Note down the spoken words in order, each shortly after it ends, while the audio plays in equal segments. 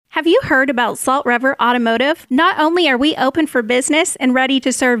Have you heard about Salt River Automotive? Not only are we open for business and ready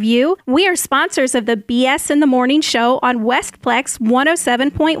to serve you, we are sponsors of the BS in the Morning show on Westplex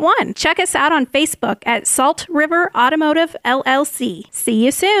 107.1. Check us out on Facebook at Salt River Automotive LLC. See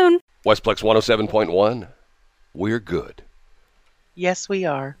you soon. Westplex 107.1. We're good. Yes, we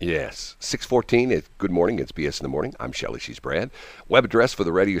are. Yes. 6:14. Good morning. It's BS in the Morning. I'm Shelley. She's Brad. Web address for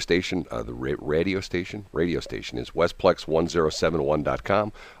the radio station, radio station is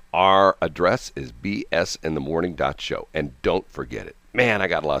westplex1071.com. Our address is bsinthemorning.show. And don't forget it. Man, I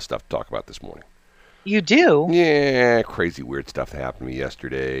got a lot of stuff to talk about this morning. You do? Yeah, crazy weird stuff that happened to me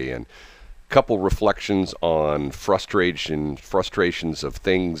yesterday, and couple reflections on frustrations of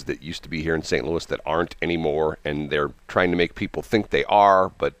things that used to be here in St. Louis that aren't anymore, and they're trying to make people think they are,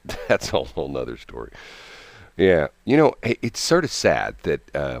 but that's a whole nother story. Yeah, it's sort of sad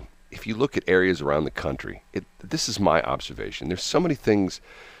that if you look at areas around the country, this is my observation, there's so many things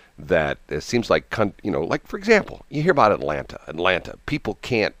that it seems like, like for example, you hear about Atlanta, people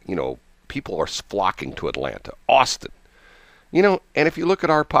are flocking to Atlanta, Austin. And if you look at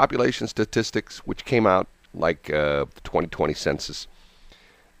our population statistics, which came out like the 2020 census,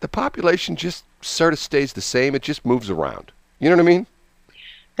 the population just sort of stays the same. It just moves around. You know what I mean?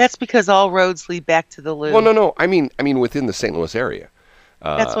 That's because all roads lead back to the Loop. Well, no. I mean within the St. Louis area.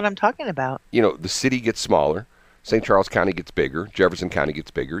 That's what I'm talking about. The city gets smaller. St. Charles County gets bigger. Jefferson County gets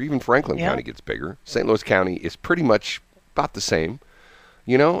bigger. Even Franklin County gets bigger. St. Louis County is pretty much about the same.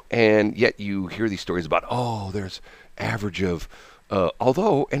 And yet you hear these stories about, there's average of, and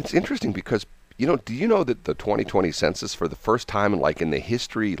it's interesting because, do you know that the 2020 census for the first time in the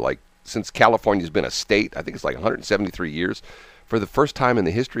history, since California's been a state, I think it's 173 years, for the first time in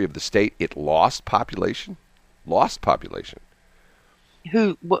the history of the state, it lost population. What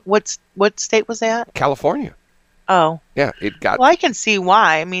state was that? California. Oh. Yeah, it got. Well, I can see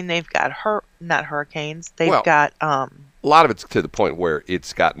why. I mean, they've got not hurricanes. They've got a lot of it's to the point where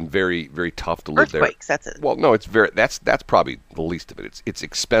it's gotten very, very tough to live there. Earthquakes, that's it. Well, no, that's probably the least of it. It's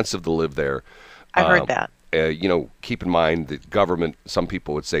expensive to live there. I heard that. Keep in mind that government, some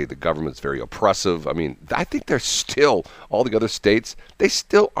people would say the government's very oppressive. I mean, I think there's still, all the other states, they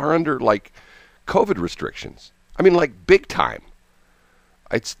still are under COVID restrictions. I mean, big time.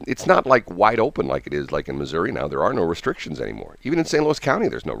 It's not wide open like it is in Missouri now. There are no restrictions anymore. Even in St. Louis County,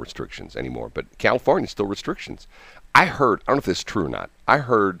 there's no restrictions anymore. But California, still restrictions. I don't know if this is true or not. I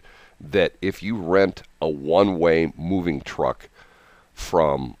heard that if you rent a one-way moving truck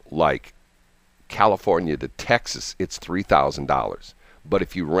from California to Texas, it's $3,000. But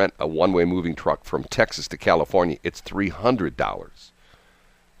if you rent a one-way moving truck from Texas to California, it's $300.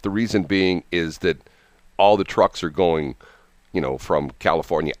 The reason being is that all the trucks are going, from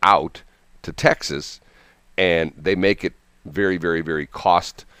California out to Texas, and they make it very, very, very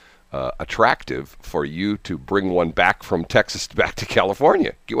cost attractive for you to bring one back from Texas back to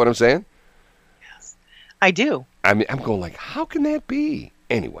California. Get what I'm saying? Yes, I do. I mean, I'm going how can that be?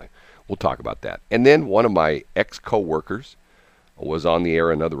 Anyway, we'll talk about that. And then one of my ex-coworkers was on the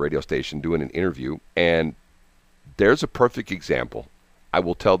air at another radio station doing an interview, and there's a perfect example. I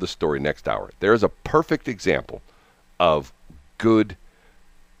will tell the story next hour. There's a perfect example of good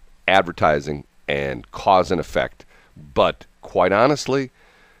advertising and cause and effect, but quite honestly,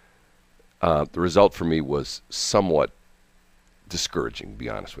 the result for me was somewhat discouraging, to be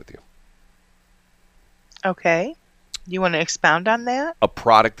honest with you. Okay. You want to expound on that? A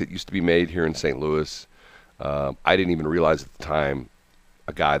product that used to be made here in St. Louis, I didn't even realize at the time,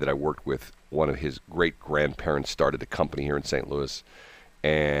 a guy that I worked with, one of his great-grandparents started a company here in St. Louis,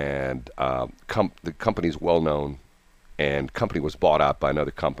 and the company's well-known, and company was bought out by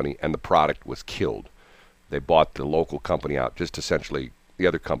another company, and the product was killed. They bought the local company out, just essentially the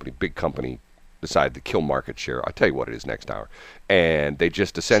other company, big company, decided to kill market share. I'll tell you what it is next hour. And they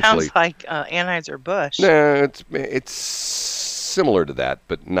just essentially... Sounds like Anheuser-Busch. No, it's similar to that,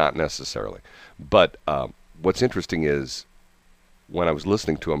 but not necessarily. But what's interesting is when I was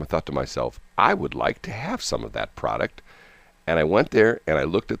listening to him, I thought to myself, I would like to have some of that product. And I went there and I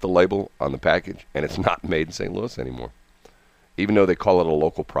looked at the label on the package, and it's not made in St. Louis anymore, even though they call it a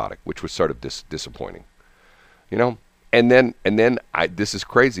local product, which was sort of disappointing. And then this is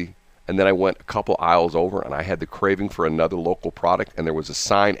crazy. And then I went a couple aisles over, and I had the craving for another local product, and there was a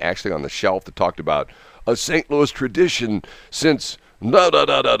sign actually on the shelf that talked about a St. Louis tradition since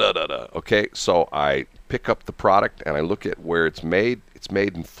da-da-da-da-da-da. Okay, so I pick up the product, and I look at where it's made. It's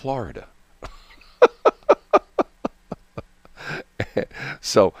made in Florida.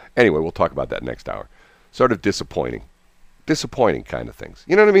 So, anyway, we'll talk about that next hour. Sort of disappointing kind of things.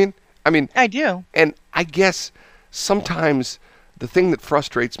 You know what I mean? I do. And I guess sometimes the thing that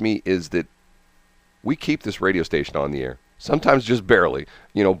frustrates me is that we keep this radio station on the air, sometimes just barely,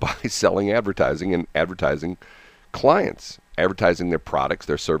 by selling advertising and advertising clients, advertising their products,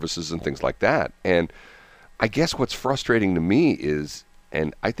 their services, and things like that. And I guess what's frustrating to me is,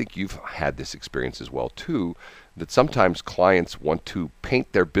 and I think you've had this experience as well too, that sometimes clients want to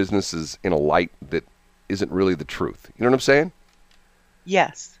paint their businesses in a light that isn't really the truth. You know what I'm saying?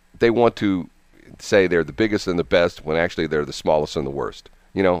 Yes. They want to say they're the biggest and the best when actually they're the smallest and the worst.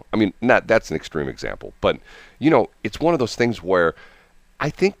 That's an extreme example, but it's one of those things where I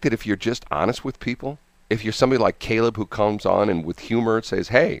think that if you're just honest with people, if you're somebody like Caleb who comes on and with humor says,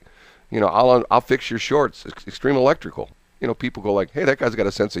 "Hey, I'll fix your shorts, Extreme Electrical." People go like, "Hey, that guy's got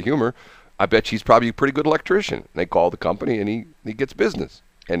a sense of humor. I bet he's probably a pretty good electrician." And they call the company and he gets business.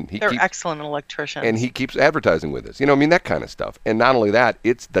 And they're excellent electricians. And he keeps advertising with us. That kind of stuff. And not only that,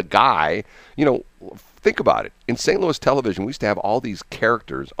 it's the guy, think about it. In St. Louis television, we used to have all these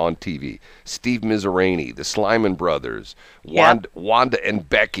characters on TV. Steve Mizrarini, the Slyman Brothers, Wanda and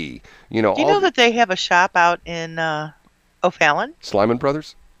Becky. Do you know that they have a shop out in O'Fallon? Slyman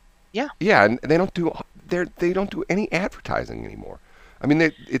Brothers? Yeah. Yeah, and they don't do any advertising anymore. I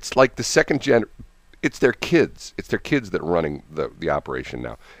mean, it's like the second gen. It's their kids. It's their kids that are running the operation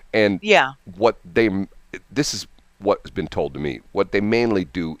now. And this is what has been told to me. What they mainly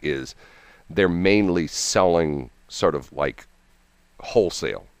do is they're mainly selling sort of like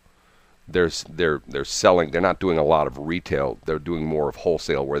wholesale. They're selling. They're not doing a lot of retail. They're doing more of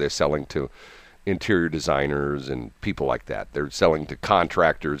wholesale, where they're selling to interior designers and people like that. They're selling to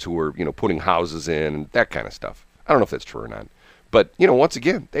contractors who are putting houses in and that kind of stuff. I don't know if that's true or not. But once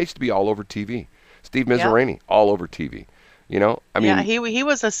again, they used to be all over TV. Steve Mizrarini, all over TV. He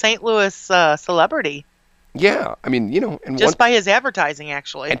was a St. Louis celebrity. Yeah, and just by his advertising,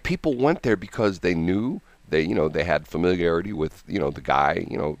 actually. And people went there because they knew they had familiarity with the guy,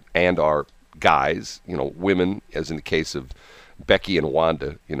 and our guys, women, as in the case of Becky and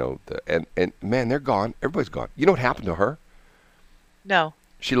Wanda, and man, they're gone. Everybody's gone. You know what happened to her? No.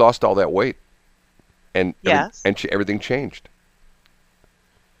 She lost all that weight, and yes, everything changed.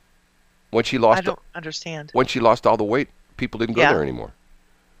 When she lost, I don't understand. When she lost all the weight, people didn't go there anymore.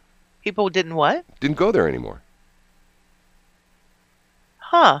 People didn't what? Didn't go there anymore.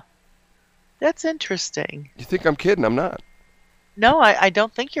 Huh. That's interesting. You think I'm kidding? I'm not. No, I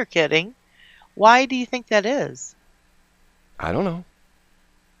don't think you're kidding. Why do you think that is? I don't know.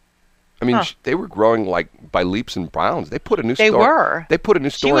 I mean, they were growing like by leaps and bounds. They put a new store. They were. They put a new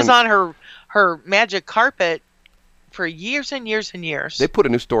store. She was on her magic carpet for years and years and years. They put a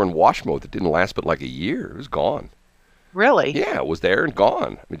new store in Washmo that didn't last but like a year. It was gone. Really? Yeah, it was there and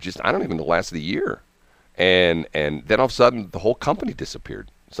gone. I don't even know the last of the year. And then all of a sudden the whole company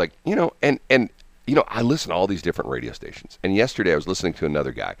disappeared. It's like, I listen to all these different radio stations. And yesterday I was listening to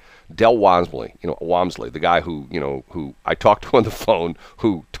another guy, Del Walmsley, the guy who I talked to on the phone,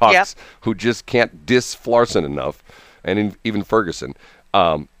 who talks, who just can't diss Flarson enough, and even Ferguson.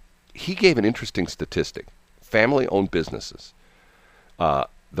 He gave an interesting statistic. Family-owned businesses.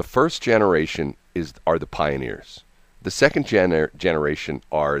 The first generation are the pioneers. The second generation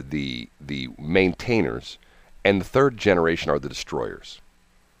are the maintainers, and the third generation are the destroyers.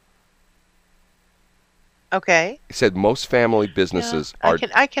 Okay. He said most family businesses are.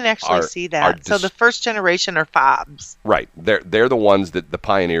 I can actually see that. So the first generation are fobs. Right. They're the ones that the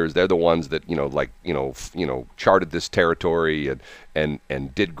pioneers. They're the ones that charted this territory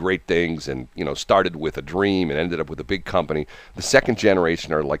and did great things and started with a dream and ended up with a big company. The second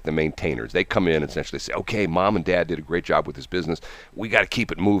generation are like the maintainers. They come in and essentially say, "Okay, mom and dad did a great job with this business. We got to keep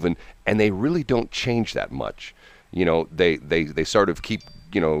it moving," and they really don't change that much. They sort of keep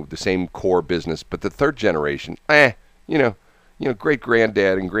the same core business, but the third generation, great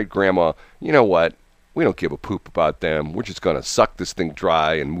granddad and great grandma, you know what? We don't give a poop about them. We're just going to suck this thing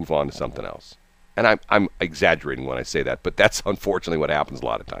dry and move on to something else. And I'm exaggerating when I say that, but that's unfortunately what happens a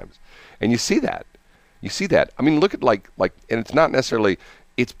lot of times. And you see that. I mean, look at like, and it's not necessarily,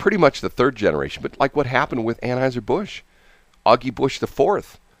 it's pretty much the third generation, but like what happened with Anheuser-Busch, Augie Busch the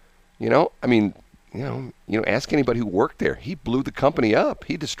fourth. Ask anybody who worked there. He blew the company up.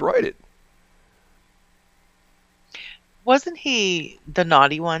 He destroyed it. Wasn't he the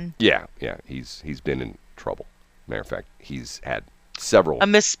naughty one? Yeah. He's been in trouble. Matter of fact, he's had several. A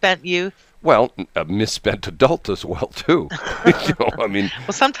misspent youth. Well, a misspent adult as well too. Well,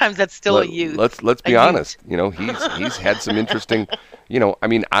 sometimes that's still a youth. Let's be honest. He's had some interesting. I don't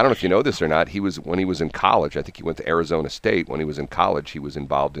know if you know this or not. When he was in college. I think he went to Arizona State. When he was in college, he was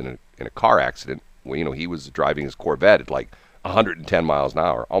involved in a car accident. Well, he was driving his Corvette at like 110 miles an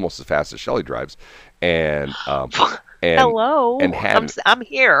hour, almost as fast as Shelley drives, and and Hello. and had I'm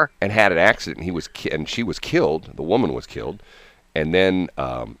here. and had an accident. And she was killed. The woman was killed, and then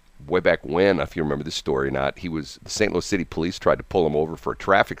way back when, if you remember this story or not, the St. Louis City Police tried to pull him over for a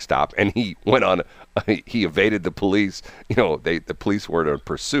traffic stop, and he went on. He evaded the police. The police were in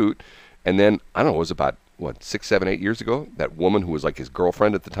pursuit, and then I don't know. It was about 6, 7, 8 years ago. That woman who was like his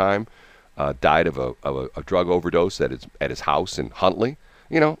girlfriend at the time died of a drug overdose at his house in Huntley.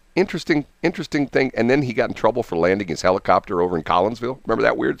 Interesting thing. And then he got in trouble for landing his helicopter over in Collinsville. Remember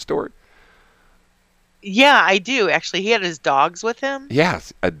that weird story? Yeah, I do actually. He had his dogs with him.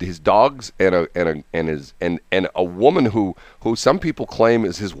 Yes, his dogs and a woman who some people claim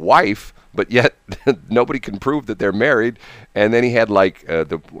is his wife, but yet nobody can prove that they're married. And then he had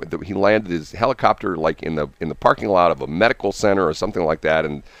he landed his helicopter like in the parking lot of a medical center or something like that,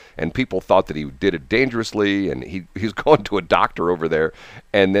 and people thought that he did it dangerously, and he was going to a doctor over there,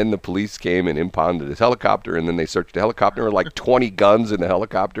 and then the police came and impounded his helicopter, and then they searched the helicopter, and there were like 20 guns in the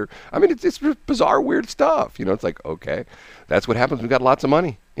helicopter. I mean, it's bizarre, weird stuff. It's like, okay, that's what happens when we've got lots of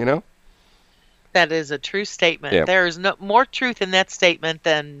money, That is a true statement. Yeah. There is no more truth in that statement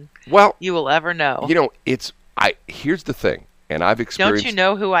than you will ever know. Here's the thing, and I've experienced. Don't you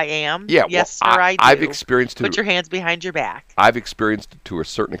know who I am? Yeah, yes, well, sir, I do. I've experienced. Put your hands behind your back. I've experienced it to a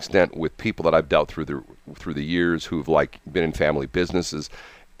certain extent with people that I've dealt through the years who've been in family businesses,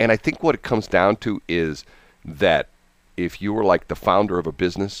 and I think what it comes down to is that if you were like the founder of a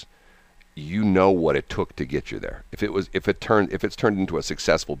business, you know what it took to get you there. If it's turned into a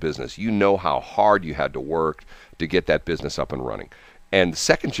successful business, you know how hard you had to work to get that business up and running. And the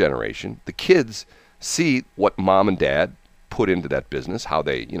second generation, the kids see what mom and dad put into that business, how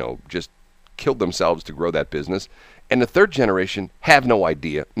they, just killed themselves to grow that business. And the third generation have no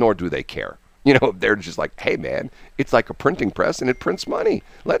idea, nor do they care. They're just like, hey man, it's like a printing press and it prints money.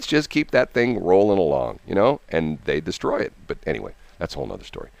 Let's just keep that thing rolling along, and they destroy it. But anyway, that's a whole nother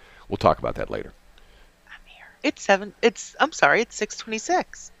story. We'll talk about that later. I'm here. It's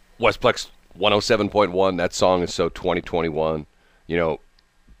 6:26. Westplex 107.1. That song is so 2021. It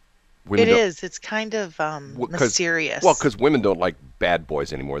is. It's kind of mysterious. Well, because women don't like bad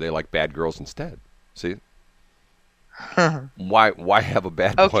boys anymore. They like bad girls instead. See? Why have a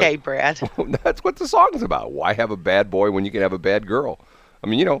bad boy? Okay, Brad. That's what the song is about. Why have a bad boy when you can have a bad girl? I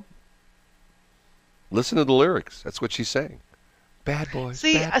mean, listen to the lyrics. That's what she's saying. Bad boys.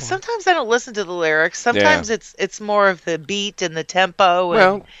 See, bad boys. Sometimes I don't listen to the lyrics. Sometimes it's more of the beat and the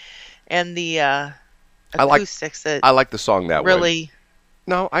tempo and the acoustics. I like the song that way. Really.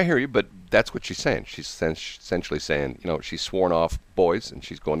 No, I hear you, but that's what she's saying. She's essentially saying, she's sworn off boys and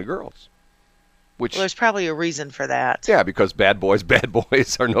she's going to girls. Which, there's probably a reason for that. Yeah, because bad boys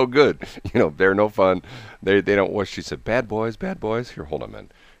are no good. They're no fun. They don't. What she said, bad boys. Here, hold on,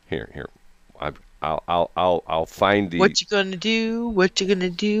 man. Here. I'll find the. What you gonna do? What you gonna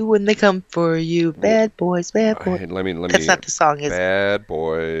do when they come for you? Bad boys. Let me. That's not the song, is it? Bad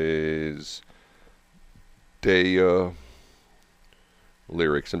boys. They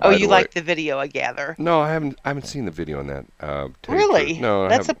lyrics. And you like the video, I gather. No, I haven't seen the video on that. Really? No,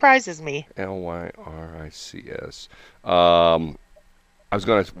 that surprises me. LYRICS. I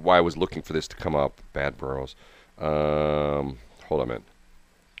was looking for this to come up. Bad Burrows. Hold on a minute.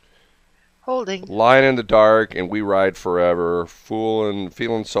 Holding. Lying in the dark and we ride forever.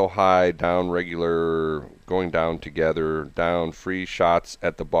 Feeling so high, down regular, going down together, down free shots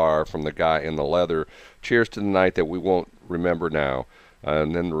at the bar from the guy in the leather. Cheers to the night that we won't remember now.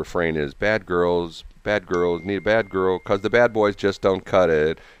 And then the refrain is, bad girls need a bad girl, 'cause the bad boys just don't cut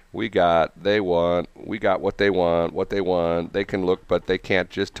it. We got what they want. They can look, but they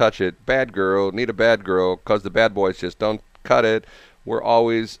can't just touch it. Bad girl, need a bad girl, 'cause the bad boys just don't cut it. We're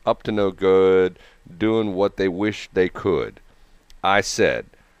always up to no good, doing what they wish they could. I said,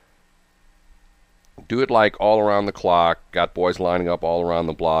 do it like all around the clock. Got boys lining up all around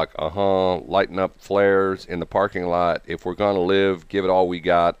the block. Lighting up flares in the parking lot. If we're gonna live, give it all we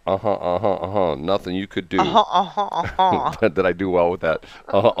got. Nothing you could do. Did I do well with that?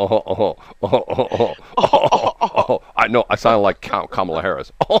 I know. I sound like Kamala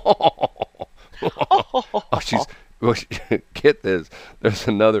Harris. Get this. There's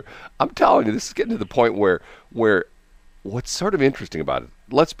another. I'm telling you, this is getting to the point where what's sort of interesting about it.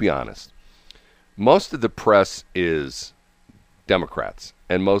 Let's be honest. Most of the press is Democrats,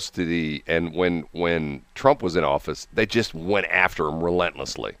 and when Trump was in office, they just went after him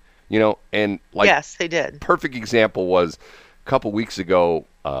relentlessly, and yes, they did. Perfect example was a couple weeks ago.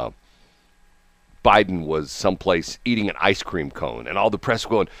 Biden was someplace eating an ice cream cone, and all the press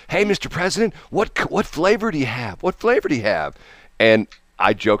were going, "Hey, Mr. President, what flavor do you have? What flavor do you have?" And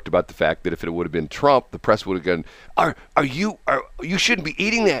I joked about the fact that if it would have been Trump, the press would have gone, you shouldn't be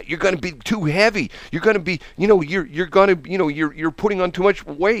eating that. You're going to be too heavy. You're going to be, you're putting on too much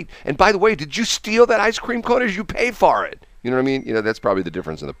weight. And by the way, did you steal that ice cream cone or did you pay for it? You know what I mean? That's probably the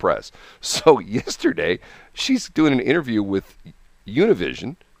difference in the press. So yesterday, she's doing an interview with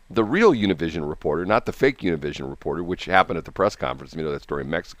Univision, the real Univision reporter, not the fake Univision reporter, which happened at the press conference. That story in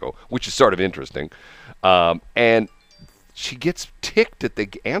Mexico, which is sort of interesting. And she gets ticked at the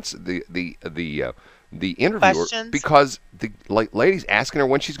answer, the interviewer, questions? Because the lady's asking her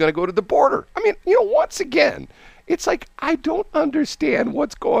when she's going to go to the border. Once again, it's like, I don't understand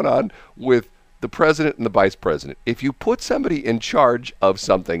what's going on with the president and the vice president. If you put somebody in charge of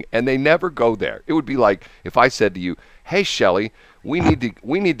something and they never go there, it would be like if I said to you, "Hey, Shelley, we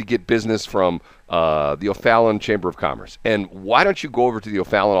need to get business from the O'Fallon Chamber of Commerce, and why don't you go over to the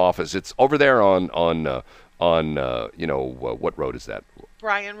O'Fallon office? It's over there on what road is that?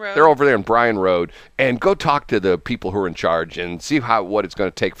 Bryan Road. They're over there on Bryan Road, and go talk to the people who are in charge and see what it's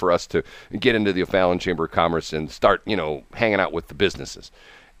going to take for us to get into the O'Fallon Chamber of Commerce and start, hanging out with the businesses."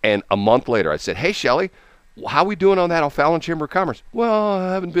 And a month later, I said, "Hey, Shelley, how are we doing on that O'Fallon Chamber of Commerce?" "Well,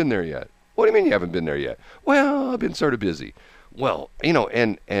 I haven't been there yet." "What do you mean you haven't been there yet?" "Well, I've been sort of busy." "Well,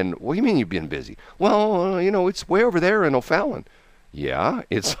 and what do you mean you've been busy?" "Well, it's way over there in O'Fallon." "Yeah,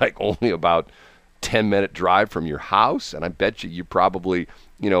 it's like only about 10-minute drive from your house, and I bet you probably,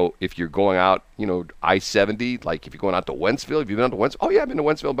 if you're going out, I-70, like if you're going out to Wentzville, have you been out to Wentzville?" "Oh, yeah, I've been to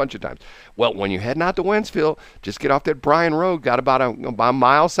Wentzville a bunch of times." "Well, when you're heading out to Wentzville, just get off that Bryan Road, got about a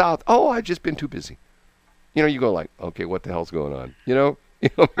mile south." "Oh, I've just been too busy." You go like, okay, what the hell's going on?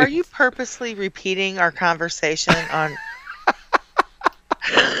 Are you purposely repeating our conversation on...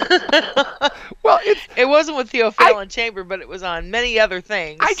 Well, it wasn't with the O'Fallon Chamber, but it was on many other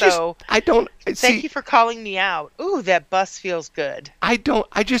things. Thank you for calling me out. Ooh, that bus feels good. I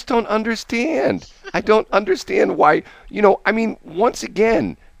just don't understand. I don't understand why, once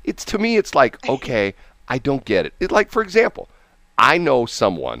again, to me, it's like, okay, I don't get it. It's like, for example, I know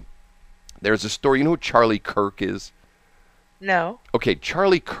someone, there's a story, you know who Charlie Kirk is? No. Okay,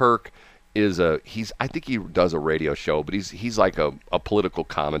 Charlie Kirk is I think he does a radio show, but he's like a political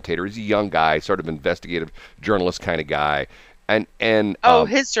commentator. He's a young guy, sort of investigative journalist kind of guy. And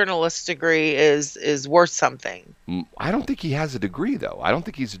his journalist degree is worth something. I don't think he has a degree, though. I don't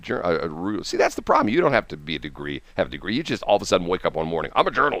think he's see, that's the problem. You don't have to have a degree. You just all of a sudden wake up one morning, "I'm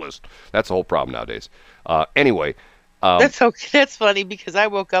a journalist." That's the whole problem nowadays. Anyway. That's okay. That's funny because I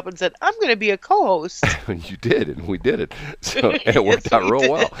woke up and said, "I'm going to be a co-host." You did, and we did it. So and it worked out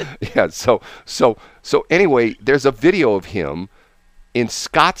real well. Yeah. So anyway, there's a video of him in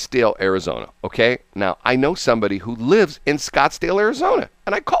Scottsdale, Arizona. Okay. Now I know somebody who lives in Scottsdale, Arizona,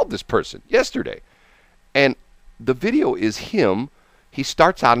 and I called this person yesterday, and the video is him. He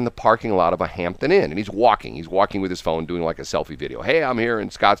starts out in the parking lot of a Hampton Inn, and he's walking. He's walking with his phone, doing like a selfie video. "Hey, I'm here in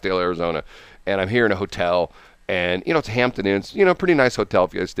Scottsdale, Arizona, and I'm here in a hotel." And, it's Hampton Inn's, pretty nice hotel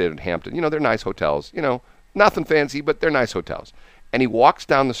if you guys stayed at Hampton. They're nice hotels, nothing fancy, but they're nice hotels. And he walks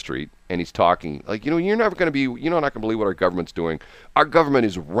down the street and he's talking like, you're never going to be, not going to believe what our government's doing. Our government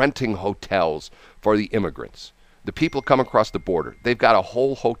is renting hotels for the immigrants. The people come across the border. They've got a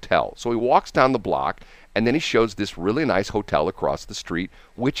whole hotel. So he walks down the block and then he shows this really nice hotel across the street,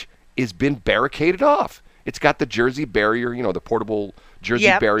 which has been barricaded off. It's got the Jersey barrier, the portable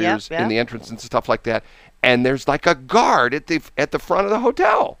Jersey barriers in the entrance and stuff like that. And there's like a guard at the front of the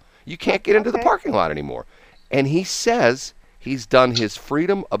hotel. You can't get into the parking lot anymore. And he says he's done his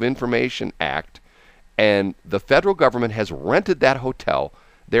Freedom of Information Act, and the federal government has rented that hotel.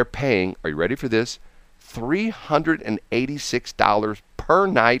 They're paying, are you ready for this, $386 per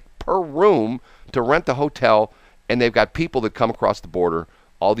night per room to rent the hotel, and they've got people that come across the border,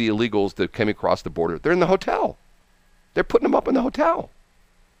 all the illegals that came across the border, they're in the hotel. They're putting them up in the hotel.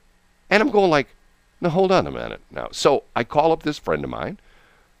 And I'm going like, now, hold on a minute now. So I call up this friend of mine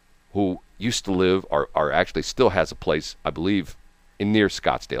who used to live or actually still has a place, I believe, near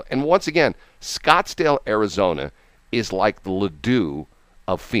Scottsdale. And once again, Scottsdale, Arizona is like the Ladue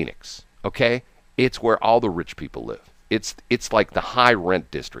of Phoenix, okay? It's where all the rich people live. It's like the high rent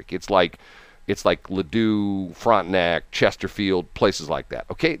district. It's like Ladue, Frontenac, Chesterfield, places like that,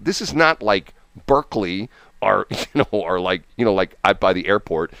 okay? This is not like Berkeley or like out by the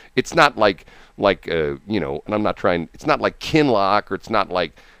airport. It's not like and I'm not trying, it's not like Kinloch, or it's not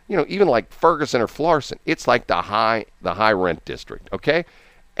like, even like Ferguson or Florissant. It's like the high rent district, okay?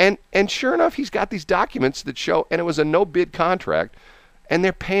 And sure enough, he's got these documents that show, and it was a no bid contract, and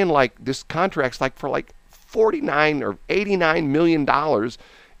they're paying like, this contract's like for like $49 or $89 million,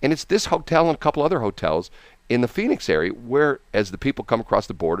 and it's this hotel and a couple other hotels in the Phoenix area where, as the people come across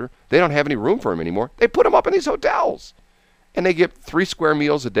the border, they don't have any room for them anymore. They put them up in these hotels. And they get 3 square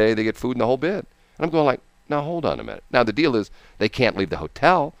meals a day. They get food in the whole bit. And I'm going like, now hold on a minute. Now the deal is they can't leave the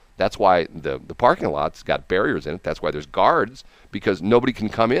hotel. That's why the parking lot's got barriers in it. That's why there's guards, because nobody can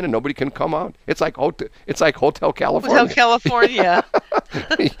come in and nobody can come out. It's like Hotel California. Hotel California.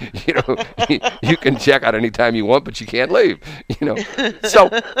 You can check out anytime you want, but you can't leave. So,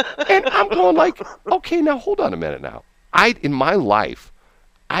 and I'm going like, okay, now hold on a minute. Now, in my life,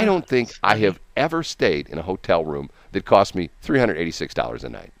 I don't think I have ever stayed in a hotel room that cost me $386 a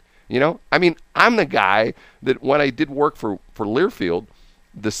night. I mean, I'm the guy that when I did work for Learfield,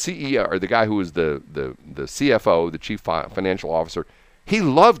 the CEO, or the guy who was the CFO, the chief financial officer, he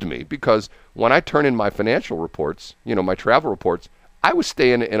loved me because when I turn in my financial reports, my travel reports, I was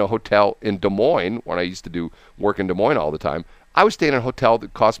staying in a hotel in Des Moines when I used to do work in Des Moines all the time. I was staying in a hotel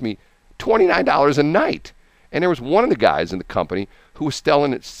that cost me $29 a night. And there was one of the guys in the company who was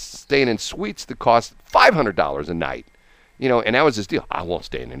staying in suites that cost $500 a night. And that was his deal. I won't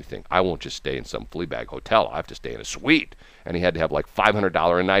stay in anything. I won't just stay in some flea bag hotel. I have to stay in a suite. And he had to have like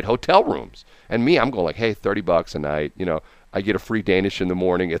 $500 a night hotel rooms. And me, I'm going like, hey, $30 a night. I get a free Danish in the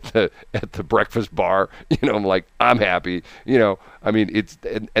morning at the breakfast bar. I'm like, I'm happy. I mean, it's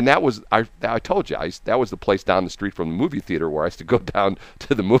and that was I told you that was the place down the street from the movie theater where I used to go down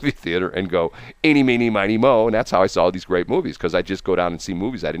to the movie theater and go eeny, meeny, miny, mo, and that's how I saw these great movies, because I just go down and see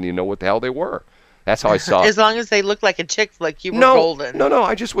movies I didn't even know what the hell they were. That's how I saw it. As long as they looked like a chick flick, you were golden. No.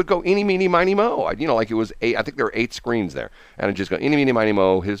 I just would go eeny, meeny, miny, mo. Like it was 8. I think there were 8 screens there. And I'd just go eeny, meeny, miny,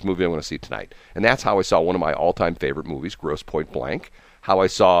 mo. Here's the movie I want to see tonight. And that's how I saw one of my all-time favorite movies, Grosse Pointe Blank. How I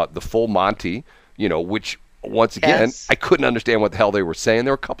saw The Full Monty, which, once again, yes, I couldn't understand what the hell they were saying.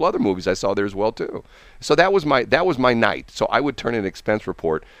 There were a couple other movies I saw there as well, too. So that was my night. So I would turn in an expense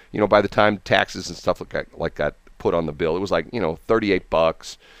report. By the time taxes and stuff like that put on the bill, it was like,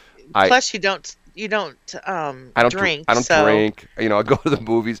 $38. Plus, you don't drink. I don't drink. I go to the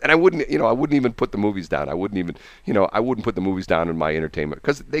movies, and I wouldn't even put the movies down. I wouldn't put the movies down in my entertainment,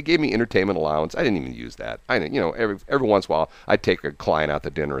 because they gave me entertainment allowance. I didn't even use that. Every once in a while I'd take a client out to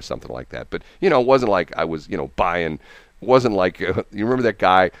dinner or something like that. But it wasn't like I was buying. It wasn't like you remember that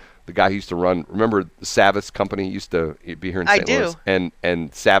guy. The guy who used to run, remember the Savvis company used to be here in St. Louis? And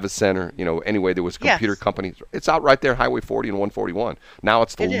Savvis Center, anyway, there was a computer company. It's out right there, Highway 40 and 141. Now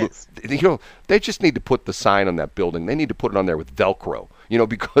it's they just need to put the sign on that building. They need to put it on there with Velcro,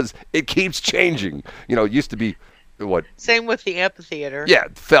 because it keeps changing. It used to be what? Same with the amphitheater. Yeah,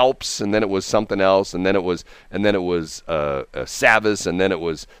 Phelps, and then it was something else, and then it was Savvis, and then it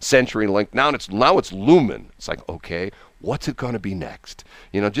was CenturyLink. Now it's Lumen. It's like, okay, what's it going to be next?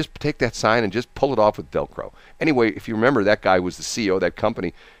 Just take that sign and just pull it off with Velcro. Anyway, if you remember, that guy was the CEO of that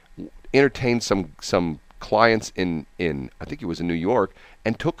company, entertained some clients in I think he was in New York,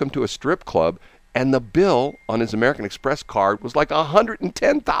 and took them to a strip club, and the bill on his American Express card was like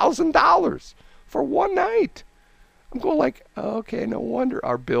 $110,000 for one night. I'm going like, okay, no wonder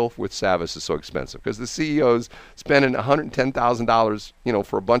our bill with Savvis is so expensive, because the CEO's spending $110,000,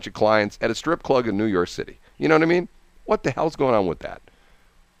 for a bunch of clients at a strip club in New York City. You know what I mean? What the hell's going on with that?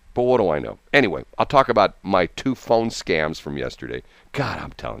 But what do I know? Anyway, I'll talk about my 2 phone scams from yesterday. God,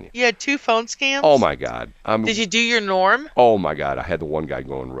 I'm telling you. You had 2 phone scams? Oh my God. Did you do your norm? Oh my God. I had the one guy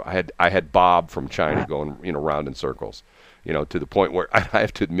going. I had Bob from China going, round in circles. To the point where I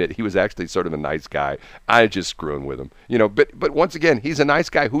have to admit he was actually sort of a nice guy. I was just screwing with him, But once again, he's a nice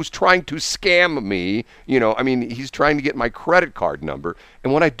guy who's trying to scam me. He's trying to get my credit card number.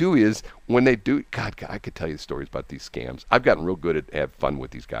 And what I do is, when they do, God, I could tell you the stories about these scams. I've gotten real good at have fun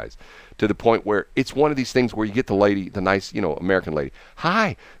with these guys, to the point where it's one of these things where you get the lady, the nice, American lady.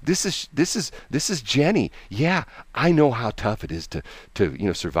 Hi, this is Jenny. Yeah, I know how tough it is to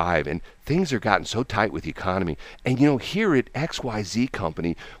survive, and things are gotten so tight with the economy. And here at XYZ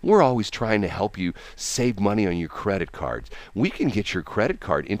Company, we're always trying to help you save money on your credit cards. We can get your credit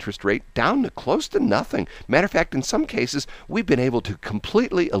card interest rate down to close to nothing. Matter of fact, in some cases, we've been able to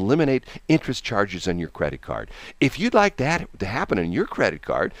completely eliminate interest charges on your credit card. If you'd like that to happen on your credit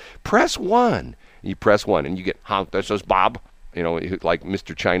card, press 1. You press 1 and you get, this is Bob, like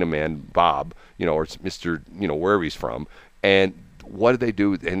Mr. Chinaman Bob, or Mr., wherever he's from. And what do they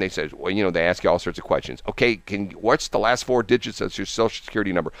do? And they say, well, they ask you all sorts of questions. Okay, what's the last 4 digits of your Social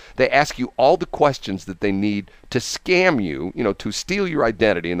Security number? They ask you all the questions that they need to scam you, to steal your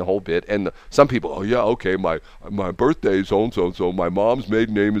identity and the whole bit. And some people, oh yeah, okay, my birthday is so, my mom's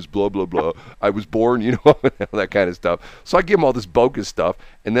maiden name is blah blah blah. I was born, that kind of stuff. So I give them all this bogus stuff,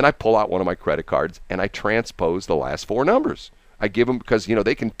 and then I pull out one of my credit cards and I transpose the last 4 numbers. I give them because,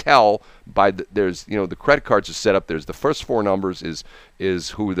 they can tell by there's, the credit cards are set up. There's the first 4 numbers is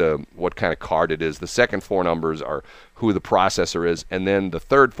what kind of card it is. The second 4 numbers are who the processor is. And then the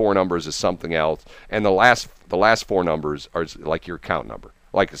third 4 numbers is something else. And the last 4 numbers are like your account number.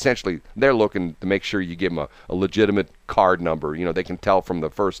 Like, essentially, they're looking to make sure you give them a legitimate card number. They can tell from the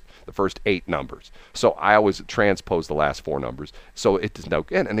first 8 numbers. So I always transpose the last 4 numbers. So it does no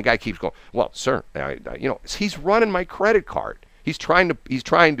good. And the guy keeps going, well, sir, he's running my credit card. He's trying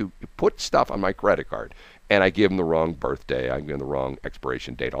to put stuff on my credit card. And I give him the wrong birthday. I give him the wrong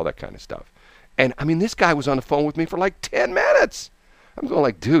expiration date, all that kind of stuff. And, this guy was on the phone with me for like 10 minutes. I'm going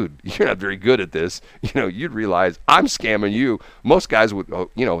like, dude, you're not very good at this. You'd realize I'm scamming you. Most guys would,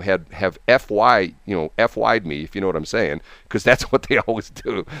 have FY'd me, if you know what I'm saying, because that's what they always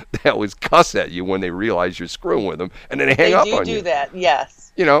do. They always cuss at you when they realize you're screwing with them, and then they hang up on you. They do that,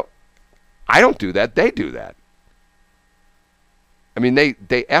 yes. I don't do that. They do that.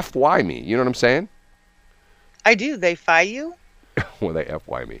 They FY me. You know what I'm saying? I do. They FY you? Well, they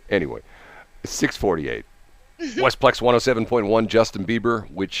FY me. Anyway, 6:48. Westplex 107.1, Justin Bieber,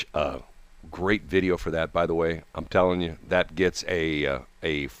 which great video for that, by the way. I'm telling you, that gets a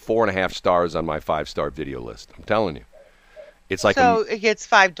 4.5 stars on my 5-star video list. I'm telling you, it's like it gets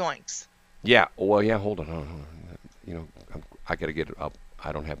 5 doinks. Yeah. Well, yeah. Hold on. I gotta get it up.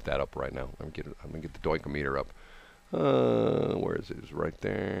 I don't have that up right now. I'm gonna get the doinkometer up. Where is it? It's right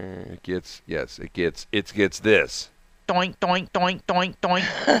there. It gets this. Doink, doink, doink, doink, doink.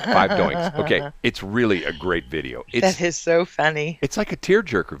 5 doinks. Okay, it's really a great video. That is so funny. It's like a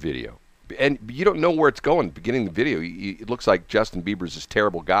tearjerker video. And you don't know where it's going. Beginning of the video, it looks like Justin Bieber's this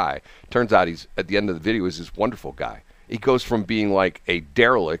terrible guy. Turns out he's, at the end of the video, is this wonderful guy. He goes from being like a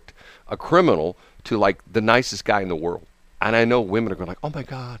derelict, a criminal, to like the nicest guy in the world. And I know women are going like, oh my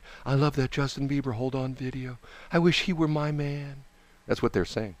God, I love that Justin Bieber hold on video. I wish he were my man. That's what they're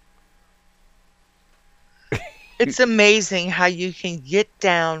saying. It's amazing how you can get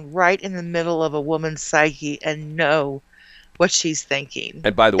down right in the middle of a woman's psyche and know what she's thinking.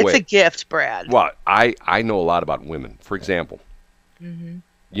 And by the way, it's a gift, Brad. Well, I know a lot about women. For example, you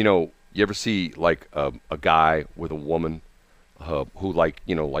ever see like a guy with a woman who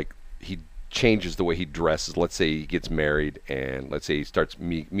he changes the way he dresses. Let's say he gets married, and let's say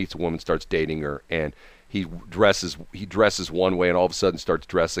he meets a woman, starts dating her, and he dresses one way, and all of a sudden starts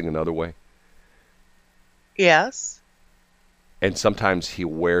dressing another way. Yes. And sometimes he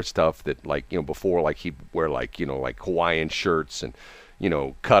wears stuff that before he'd wear like Hawaiian shirts and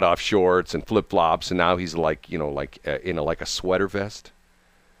cut off shorts and flip flops, and now he's in a sweater vest.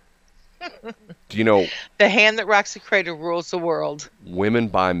 Do you know the hand that rocks the cradle rules the world? Women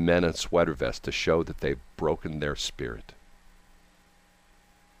buy men a sweater vest to show that they've broken their spirit.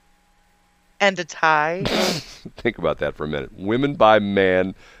 And a tie. Think about that for a minute. Women buy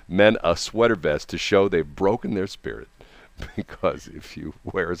men a sweater vest to show they've broken their spirit. Because if you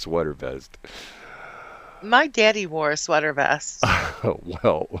wear a sweater vest... My daddy wore a sweater vest.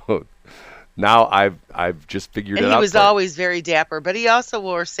 Well, now I've just figured it out. And he was always very dapper, but he also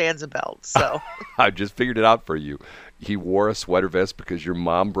wore Sansa belts, so... I've just figured it out for you. He wore a sweater vest because your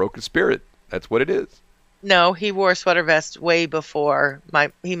mom broke his spirit. That's what it is. No, he wore a sweater vest way before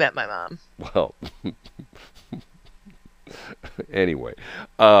he met my mom. Well, anyway.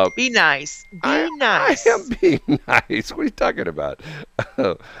 Be nice. Be nice. I am being nice. What are you talking about?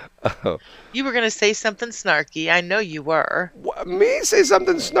 You were going to say something snarky. I know you were. What, me say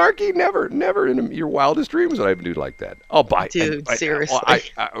something snarky? Never in your wildest dreams would I do like that. Oh, bye. Dude, seriously.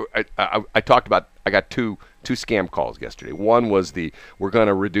 I talked about, I got two scam calls yesterday. One was we're going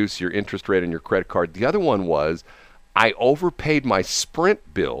to reduce your interest rate on your credit card. The other one was I overpaid my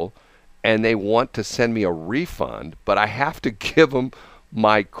Sprint bill and they want to send me a refund, but I have to give them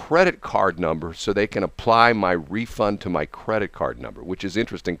my credit card number so they can apply my refund to my credit card number, which is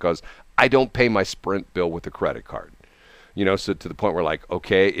interesting because I don't pay my Sprint bill with a credit card. So to the point where like,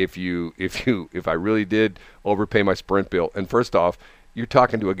 okay, if I really did overpay my Sprint bill, and first off, you're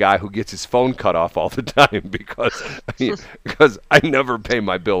talking to a guy who gets his phone cut off all the time because I never pay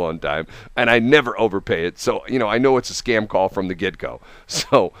my bill on time and I never overpay it. So, I know it's a scam call from the get-go.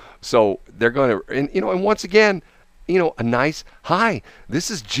 So they're going to, and once again, a nice, hi, this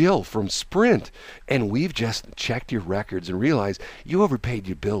is Jill from Sprint, and we've just checked your records and realized you overpaid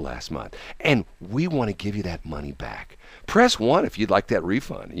your bill last month, and we want to give you that money back. Press 1 if you'd like that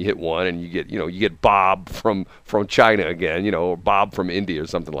refund. You hit 1 and you get Bob from China again, or Bob from India or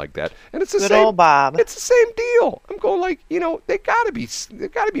something like that. And it's the Good old Bob. It's the same deal. I'm going like, they gotta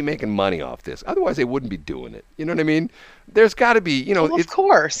be making money off this. Otherwise they wouldn't be doing it. You know what I mean? There's gotta be, well, of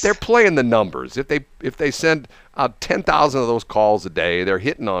course. They're playing the numbers. If they send 10,000 of those calls a day. They're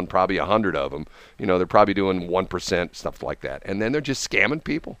hitting on probably 100 of them. They're probably doing 1%, stuff like that. And then they're just scamming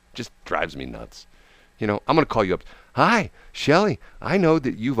people. Just drives me nuts. I'm going to call you up. Hi, Shelley, I know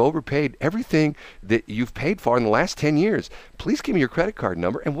that you've overpaid everything that you've paid for in the last 10 years. Please give me your credit card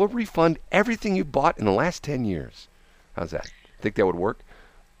number, and we'll refund everything you bought in the last 10 years. How's that? Think that would work?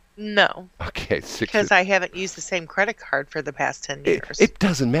 No. Okay. Because I haven't used the same credit card for the past 10 years. It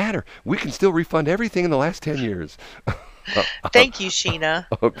doesn't matter. We can still refund everything in the last 10 years. Thank you, Sheena.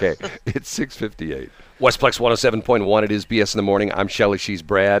 Okay. It's 6:58. Westplex 107.1. It is BS in the Morning. I'm Shelley. She's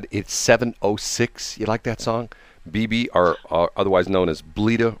Brad. It's 7:06. You like that song? BB, or otherwise known as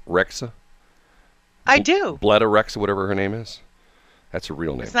Bleda Rexa. I do. Bleda Rexa, whatever her name is. That's a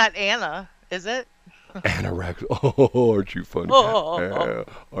real name. It's not Anna, is it? Anna Rexa. Oh, aren't you funny?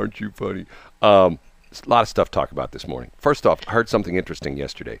 Aren't you funny? A lot of stuff to talk about this morning. First off, I heard something interesting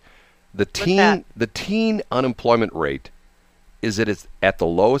yesterday. The teen unemployment rate is at the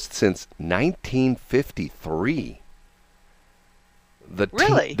lowest since 1953.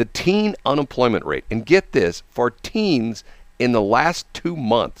 Really? The teen unemployment rate. And get this, for teens in the last 2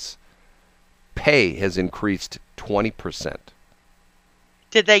 months, pay has increased 20%.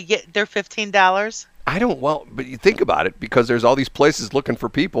 Did they get their $15? But you think about it, because there's all these places looking for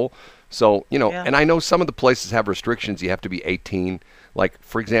people. So, and I know some of the places have restrictions. You have to be 18. Like,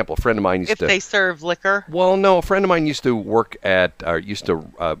 for example, a friend of mine used to... If they serve liquor? Well, no, a friend of mine used to work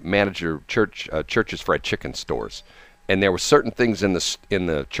manage your church's fried chicken stores. And there were certain things in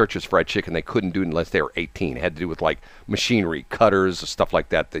the church's fried chicken they couldn't do unless they were 18. It had to do with, like, machinery, cutters, stuff like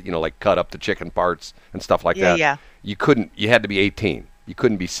that, like cut up the chicken parts and stuff like that. Yeah. You had to be 18. You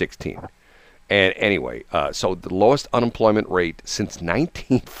couldn't be 16. And anyway, so the lowest unemployment rate since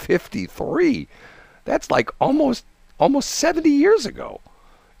 1953. That's like almost 70 years ago.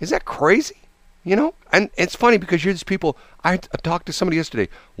 Is that crazy? And it's funny because you're these people. I talked to somebody yesterday.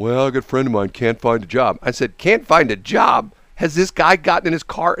 Well, a good friend of mine can't find a job. I said, can't find a job? Has this guy gotten in his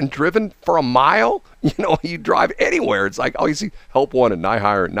car and driven for a mile? You drive anywhere. It's like, oh, you see, help wanted, now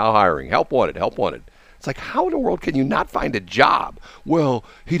hiring, help wanted. It's like, how in the world can you not find a job? Well,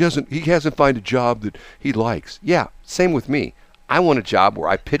 he hasn't found a job that he likes. Yeah, same with me. I want a job where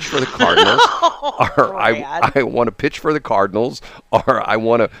I pitch for the Cardinals, or I want to pitch for the Cardinals, or I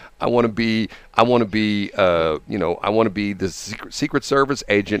want to be the Secret Service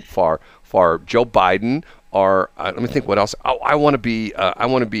agent for Joe Biden, or let me think what else. Oh, I want to be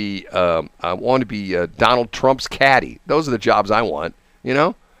Donald Trump's caddy. Those are the jobs I want.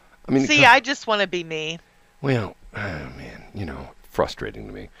 I just want to be me. Well, man, frustrating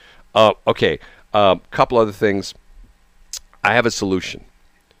to me. Okay, couple other things. I have a solution.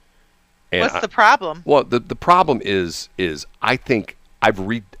 And what's the problem? Well, the problem is I think I've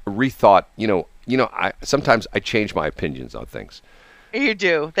rethought. Sometimes I change my opinions on things. You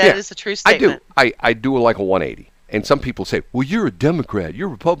do. That is a true statement. I do like a 180. And some people say, "Well, you're a Democrat. You're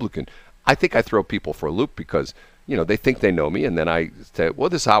a Republican." I think I throw people for a loop because they think they know me, and then I say, "Well,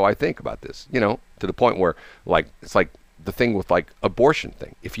 this is how I think about this." To the point where, like, it's like the thing with, like, abortion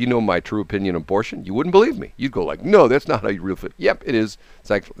thing. If you know my true opinion on abortion, you wouldn't believe me. You'd go like, "No, that's not how you really feel." Yep, it is. It's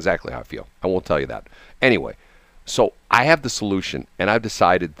exactly how I feel. I won't tell you that. Anyway, so I have the solution, and I've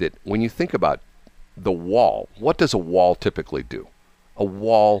decided that when you think about the wall, what does a wall typically do? A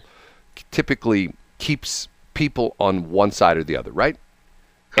wall typically keeps people on one side or the other, right?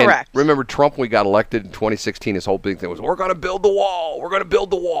 Correct. And remember Trump, when we got elected in 2016, his whole big thing was, we're going to build the wall. We're going to build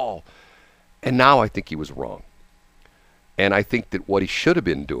the wall. And now I think he was wrong. And I think that what he should have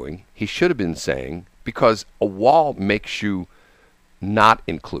been doing, he should have been saying, because a wall makes you not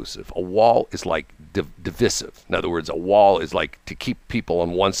inclusive. A wall is like divisive. In other words, a wall is like to keep people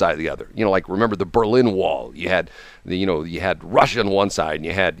on one side or the other. Like, remember the Berlin Wall? You had you had Russia on one side, and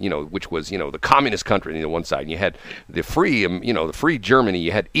you had which was the communist country on the one side, and you had the free the free Germany.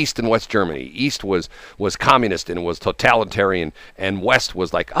 You had East and West Germany. East was communist and was totalitarian, and West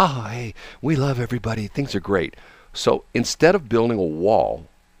was like, oh, hey, we love everybody, things are great. So instead of building a wall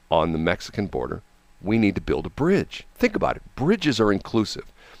on the Mexican border, we need to build a bridge. Think about it. Bridges are inclusive.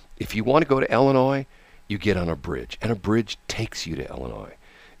 If you want to go to Illinois, you get on a bridge, and a bridge takes you to Illinois.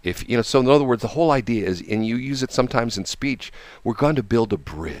 So in other words, the whole idea is, and you use it sometimes in speech, we're going to build a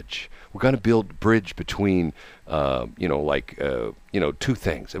bridge. We're going to build a bridge between, two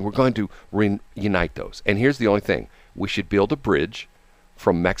things, and we're going to reunite those. And here's the only thing. We should build a bridge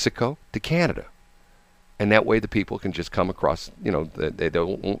from Mexico to Canada. And that way the people can just come across,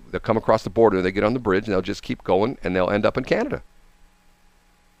 they'll come across the border, they get on the bridge, and they'll just keep going, and they'll end up in Canada.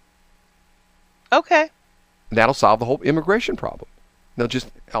 Okay. That'll solve the whole immigration problem.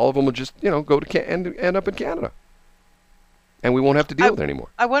 All of them will just, go to end up in Canada. and we won't have to deal with it anymore.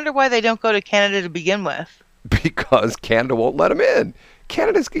 I wonder why they don't go to Canada to begin with. Because Canada won't let them in.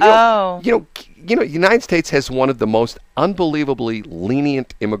 Canada's, the United States has one of the most unbelievably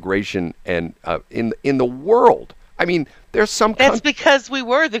lenient immigration and in the world. I mean, there's some. That's because we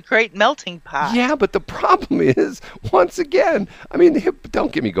were the great melting pot. Yeah, but the problem is, once again, I mean,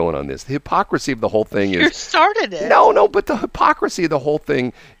 don't get me going on this. The hypocrisy of the whole thing is. You started it. No, but the hypocrisy of the whole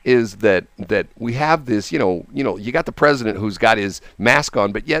thing is that we have this. You got the president who's got his mask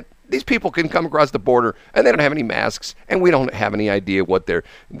on, but yet these people can come across the border and they don't have any masks, and we don't have any idea what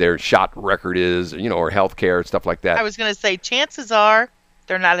their shot record is, or health care and stuff like that. I was going to say, chances are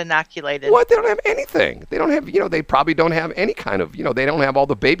they're not inoculated. What? They don't have anything. They don't have, they probably don't have any kind of, they don't have all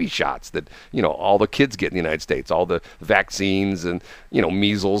the baby shots that, all the kids get in the United States, all the vaccines and,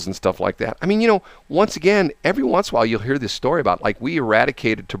 measles and stuff like that. I mean, once again, every once in a while you'll hear this story about, like, we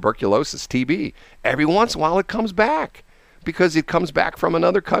eradicated tuberculosis, TB. Every once in a while it comes back because it comes back from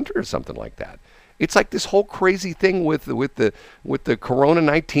another country or something like that. It's like this whole crazy thing with the Corona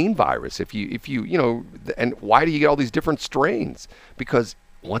 19 virus. If you and why do you get all these different strains? Because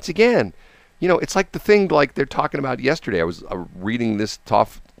once again, it's like the thing like they're talking about yesterday. I was reading this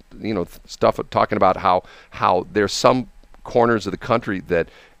stuff talking about how there's some corners of the country that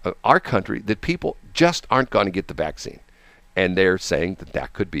our country that people just aren't going to get the vaccine. And they're saying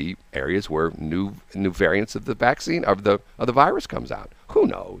that could be areas where new variants of the vaccine of the virus comes out. Who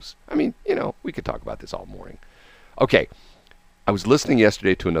knows? I mean, we could talk about this all morning. Okay, I was listening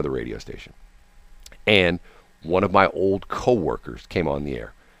yesterday to another radio station, and one of my old coworkers came on the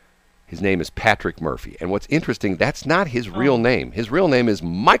air. His name is Patrick Murphy, and what's interesting, that's not his real name. His real name is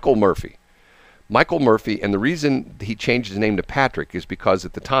Michael Murphy. Michael Murphy, and the reason he changed his name to Patrick is because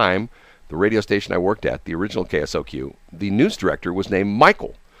at the time, the radio station I worked at, the original KSOQ, the news director was named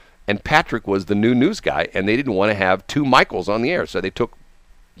Michael, and Patrick was the new news guy, and they didn't want to have two Michaels on the air, so they took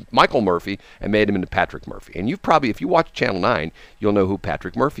Michael Murphy and made him into Patrick Murphy. And you've probably, if you watch Channel 9, you'll know who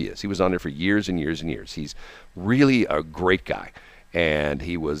Patrick Murphy is. He was on there for years and years and years. He's really a great guy, and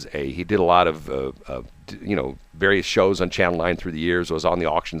he did a lot of various shows on Channel 9 through the years, was on the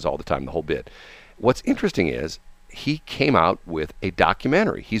auctions all the time, the whole bit. What's interesting is he came out with a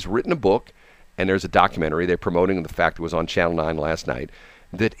documentary. He's written a book, and there's a documentary. They're promoting the fact it was on Channel 9 last night,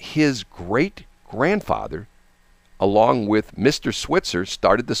 that his great-grandfather, along with Mr. Switzer,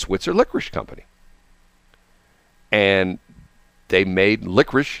 started the Switzer Licorice Company. And they made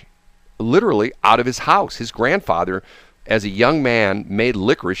licorice literally out of his house. His grandfather, as a young man, made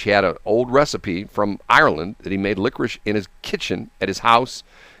licorice. He had an old recipe from Ireland that he made licorice in his kitchen at his house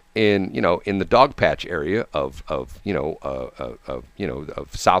in the Dogpatch area of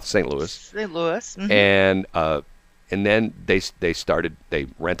South St. Louis. St. Louis. Mm-hmm. And then they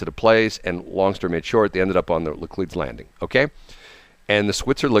rented a place, and long story made short, they ended up on the Laclede's Landing. Okay, and the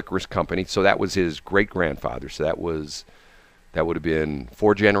Switzer Licorice Company. So that was his great grandfather. So that would have been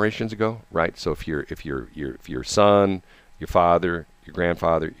 4 generations ago, right? So if your son, your father, your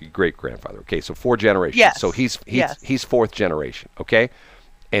grandfather, your great grandfather. Okay, so 4 generations. Yes. So he's 4th generation. Okay.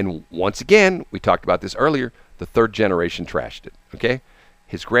 And once again, we talked about this earlier, the 3rd generation trashed it, okay?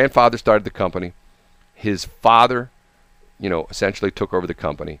 His grandfather started the company. His father, essentially took over the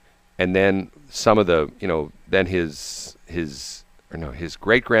company. And then some of the, then his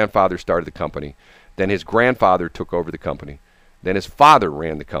great-grandfather started the company. Then his grandfather took over the company. Then his father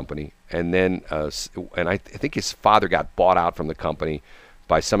ran the company. And then, and I think his father got bought out from the company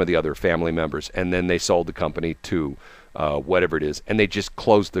by some of the other family members. And then they sold the company to whatever it is, and they just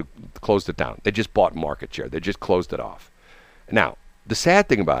closed it down. They just bought market share. They just closed it off. Now, the sad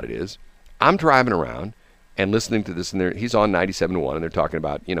thing about it is, I'm driving around and listening to this, and he's on 97.1, and they're talking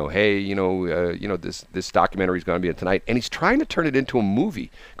about, this documentary is going to be tonight, and he's trying to turn it into a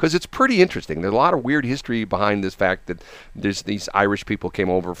movie because it's pretty interesting. There's a lot of weird history behind this fact that there's these Irish people came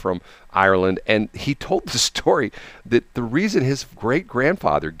over from Ireland, and he told the story that the reason his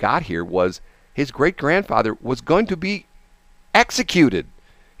great-grandfather got here was his great-grandfather was going to be executed.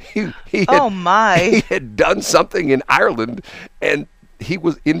 He had done something in Ireland, and he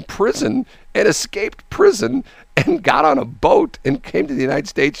was in prison and escaped prison and got on a boat and came to the United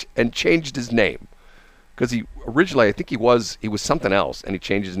States and changed his name. Because he originally, I think he was something else, and he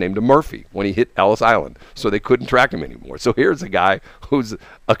changed his name to Murphy when he hit Ellis Island, so they couldn't track him anymore. So here's a guy who's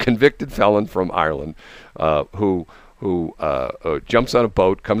a convicted felon from Ireland who jumps on a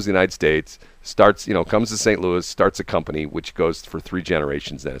boat, comes to the United States, comes to St. Louis, starts a company which goes for 3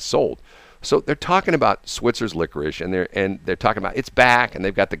 generations, then is sold. So they're talking about Switzer's Licorice, and they're talking about it's back, and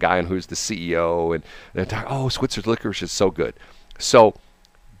they've got the guy on who's the CEO, and they're talking, Switzer's Licorice is so good. So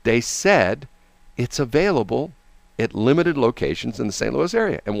they said it's available at limited locations in the St. Louis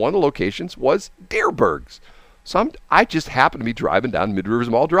area. And one of the locations was Dierberg's. So I just happened to be driving down Mid-Rivers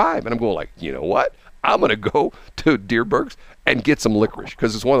Mall Drive, and I'm going like, you know what? I'm going to go to Dierberg's and get some licorice,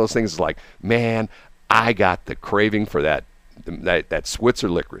 because it's one of those things like, man, I got the craving for that Switzer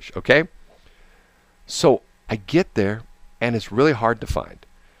licorice, okay? So I get there, and it's really hard to find.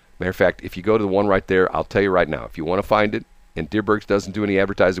 Matter of fact, if you go to the one right there, I'll tell you right now, if you want to find it, and Dierberg's doesn't do any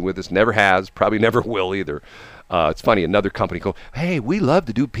advertising with us, never has, probably never will either. It's funny, another company go, hey, we love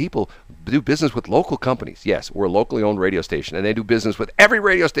to do business with local companies. Yes, we're a locally owned radio station, and they do business with every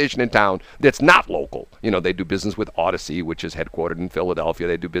radio station in town that's not local. You know, they do business with Odyssey, which is headquartered in Philadelphia.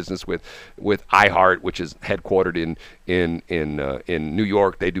 They do business with iHeart, which is headquartered in New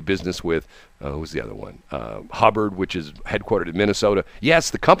York. They do business with who's the other one? Hubbard, which is headquartered in Minnesota.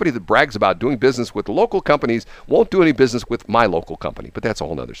 Yes, the company that brags about doing business with local companies won't do any business with my local company, but that's a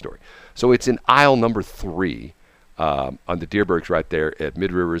whole other story. So it's in aisle number 3 on the Dierberg's right there at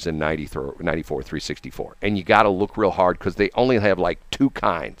Mid-Rivers and 94 364. And you got to look real hard because they only have like 2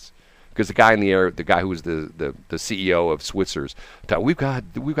 kinds. Because the guy in the air, the guy who was the CEO of Switzer's, we've got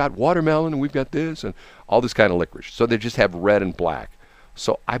watermelon and we've got this and all this kind of licorice. So they just have red and black.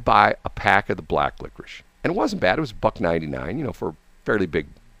 So I buy a pack of the black licorice. And it wasn't bad. It was $1.99, you know, for a fairly big,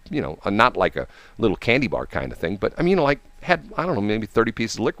 you know, not like a little candy bar kind of thing. But, I mean, you know, like had, I don't know, maybe 30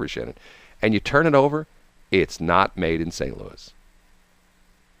 pieces of licorice in it. And you turn it over, it's not made in St. Louis.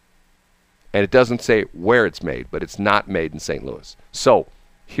 And it doesn't say where it's made, but it's not made in St. Louis. So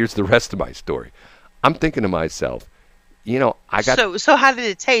here's the rest of my story. I'm thinking to myself, you know, I got... So how did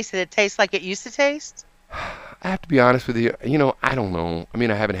it taste? Did it taste like it used to taste? I have to be honest with you. You know, I don't know. I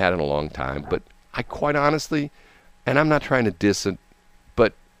mean, I haven't had it in a long time, but I quite honestly, and I'm not trying to diss it,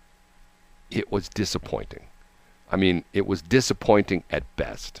 but it was disappointing. I mean, it was disappointing at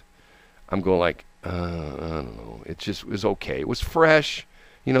best. I'm going like, I don't know. It was okay. It was fresh.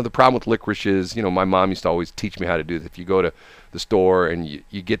 You know, the problem with licorice is, you know, my mom used to always teach me how to do this. If you go to the store and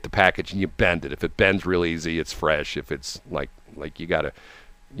you get the package and you bend it. If it bends real easy, it's fresh. If it's like you got to,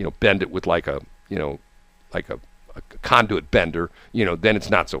 you know, bend it with like a, you know, like a conduit bender, you know, then it's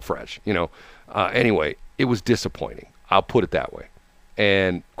not so fresh, you know. Anyway, it was disappointing. I'll put it that way.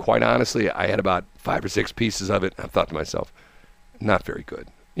 And quite honestly, I had about 5 or 6 pieces of it. And I thought to myself, not very good.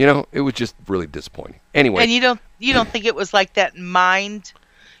 You know, it was just really disappointing. Anyway. And you don't think it was like that mind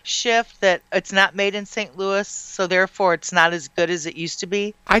shift that it's not made in St. Louis, so therefore it's not as good as it used to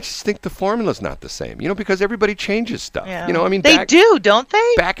be? I just think the formula's not the same, you know, because everybody changes stuff. Yeah. You know, I mean, they do, don't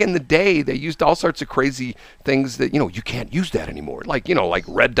they? Back in the day, they used all sorts of crazy things that, you know, you can't use that anymore. Like, you know, like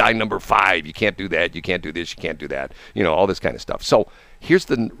red dye number 5, you can't do that, you can't do this, you can't do that, you know, all this kind of stuff. So here's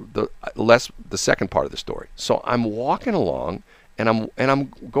the second part of the story. So I'm walking along and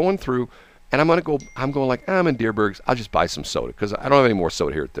I'm going through. And I'm going like, I'm in Dierberg's. I'll just buy some soda because I don't have any more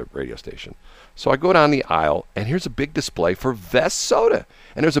soda here at the radio station. So I go down the aisle, and here's a big display for Vess soda.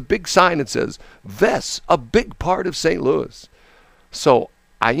 And there's a big sign that says, Vess, a big part of St. Louis. So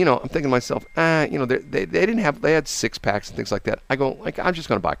I'm thinking to myself, you know, they had 6 packs and things like that. I go, like, I'm just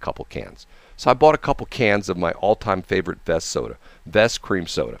going to buy a couple cans. So I bought a couple cans of my all-time favorite Vess soda, Vess cream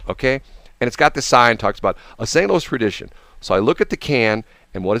soda, okay? And it's got this sign, talks about a St. Louis tradition. So I look at the can,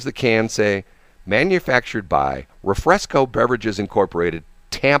 and what does the can say? Manufactured by Refresco Beverages Incorporated,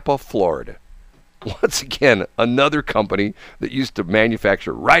 Tampa, Florida. Once again, another company that used to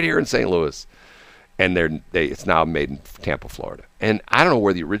manufacture right here in St. Louis. And it's now made in Tampa, Florida. And I don't know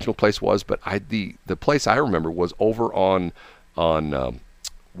where the original place was, but the place I remember was over on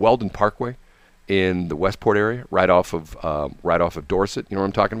Weldon Parkway in the Westport area, right off of Dorset. You know what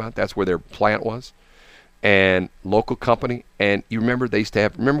I'm talking about? That's where their plant was. And local company, and you remember they used to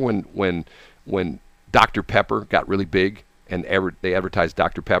have. Remember when Dr. Pepper got really big, and they advertised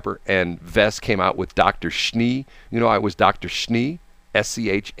Dr. Pepper, and Vess came out with Dr. Schnee. You know, it was Dr. Schnee,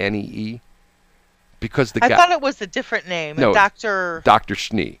 Schnee, because I thought it was a different name. No, Dr.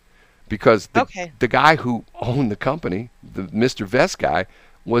 Schnee, because the guy who owned the company, the Mr. Vess guy,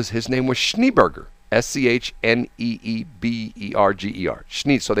 his name was Schneeberger. Schneeberger.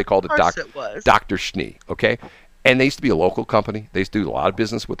 Schnee, so they called it Dr. Schnee, okay? And they used to be a local company. They used to do a lot of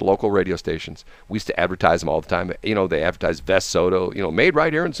business with local radio stations. We used to advertise them all the time. You know, they advertised Vess soda, you know, made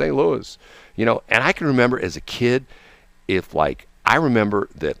right here in St. Louis. You know, and I can remember as a kid, I remember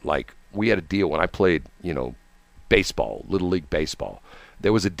that, like, we had a deal when I played, you know, baseball, Little League baseball.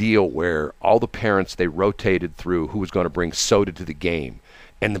 There was a deal where all the parents, they rotated through who was going to bring soda to the game.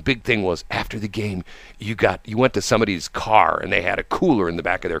 And the big thing was after the game, you went to somebody's car and they had a cooler in the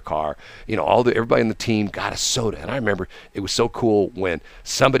back of their car. Everybody in the team got a soda. And I remember it was so cool when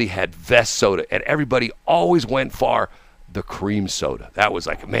somebody had Vest soda, and everybody always went for the cream soda. That was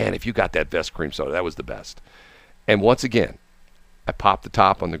like, man, if you got that Vest cream soda, that was the best. And once again, I popped the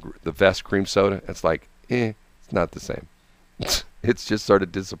top on the Vest cream soda. It's like, it's not the same. It's just sort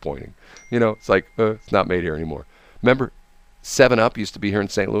of disappointing. It's like, it's not made here anymore. Remember, 7-Up used to be here in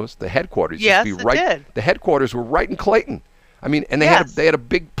St. Louis. The headquarters used to be right. Did. The headquarters were right in Clayton. I mean, and they had a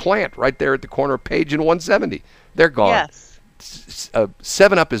big plant right there at the corner of Page and 170. They're gone. Yes.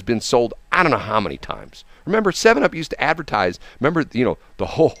 7-Up has been sold I don't know how many times. Remember, 7-Up used to advertise. Remember, the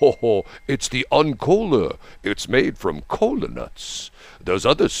ho, it's the Uncola. It's made from cola nuts. Those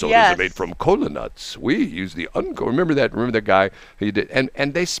other sodas are made from cola nuts. We use the Uncola. Remember that guy who did?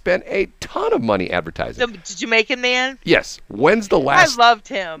 And they spent a ton of money advertising. The Jamaican man? Yes. I loved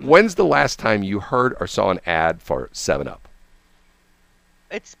him. When's the last time you heard or saw an ad for 7-Up?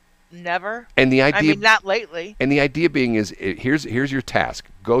 It's never. And the idea, not lately. And the idea being is, here's your task: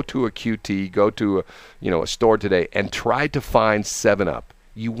 go to a QT, go to a store today, and try to find 7-Up.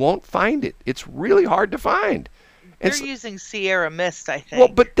 You won't find it. It's really hard to find. They're using Sierra Mist, I think. Well,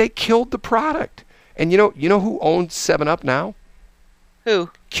 but they killed the product. And you know who owns 7-Up now? Who?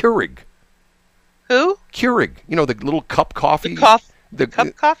 Keurig. Who? Keurig. The little cup coffee. The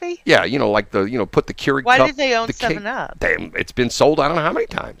cup coffee? Yeah, put the Keurig Why cup. Why did they own 7-Up? It's been sold I don't know how many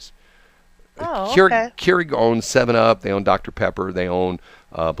times. Oh, Keurig, okay. Keurig owns 7-Up. They own Dr. Pepper. They own,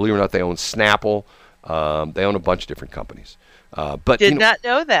 believe it or not, they own Snapple. They own a bunch of different companies. But Did not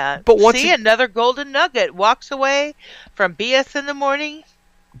know that. But another golden nugget walks away from BS in the morning.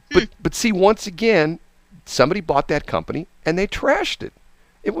 But see, once again, somebody bought that company and they trashed it.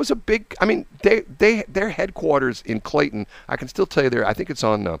 It was a big. I mean, their headquarters in Clayton. I can still tell you I think it's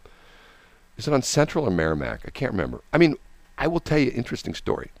on. Is it on Central or Merrimack? I can't remember. I mean, I will tell you an interesting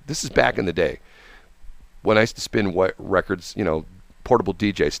story. This is back in the day when I used to spin records. Portable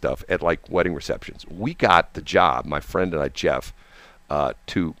DJ stuff at like wedding receptions. We got the job, my friend and I, Jeff,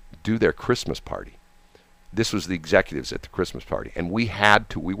 to do their Christmas party. This was the executives at the Christmas party, and we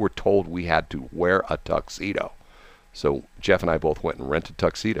were told we had to wear a tuxedo. So Jeff and I both went and rented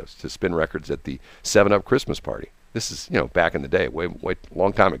tuxedos to spin records at the 7-Up Christmas party. This is, back in the day, way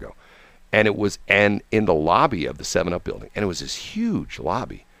long time ago. And it was in the lobby of the 7-Up building, and it was this huge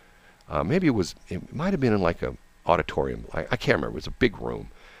lobby. It might have been in like a auditorium. I can't remember. It was a big room.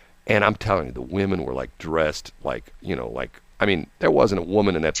 And I'm telling you, the women were like dressed like, there wasn't a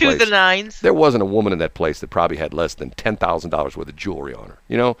woman in that place. To the nines. There wasn't a woman in that place that probably had less than $10,000 worth of jewelry on her.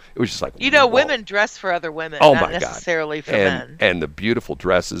 It was just like, whoa. Women dress for other women, not necessarily for men. And the beautiful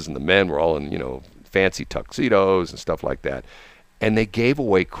dresses, and the men were all in, fancy tuxedos and stuff like that. And they gave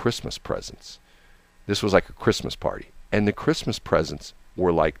away Christmas presents. This was like a Christmas party. And the Christmas presents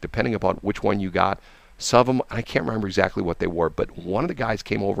were like, depending upon which one you got, some of them, I can't remember exactly what they were, but one of the guys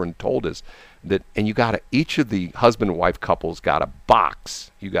came over and told us that, and each of the husband and wife couples got a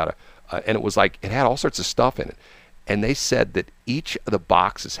box. And it was like, it had all sorts of stuff in it. And they said that each of the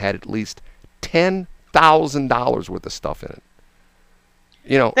boxes had at least $10,000 worth of stuff in it.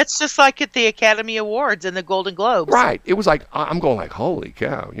 That's just like at the Academy Awards and the Golden Globes. Right. It was like, I'm going like, holy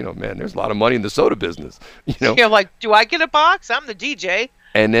cow, man, there's a lot of money in the soda business. You're like, do I get a box? I'm the DJ.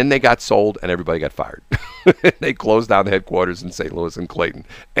 And then they got sold, and everybody got fired. They closed down the headquarters in St. Louis and Clayton,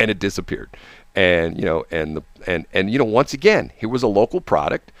 and it disappeared. And once again, here was a local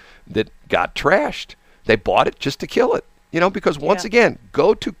product that got trashed. They bought it just to kill it. Because once again,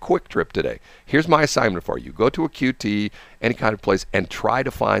 go to Quick Trip today. Here's my assignment for you: go to a QT, any kind of place, and try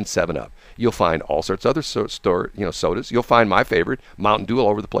to find 7-Up. You'll find all sorts of other sodas. You'll find my favorite, Mountain Dew, all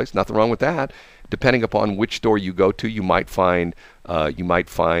over the place. Nothing wrong with that. Depending upon which store you go to, you might find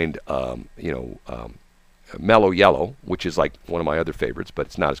Mellow Yellow, which is like one of my other favorites, but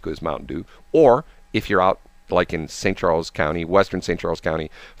it's not as good as Mountain Dew. Or if you're out like in St. Charles County, Western St. Charles County,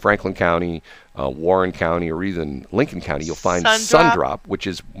 Franklin County, Warren County, or even Lincoln County, you'll find Sundrop, which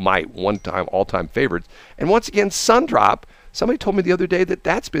is my all-time favorites. And once again, Sundrop, somebody told me the other day that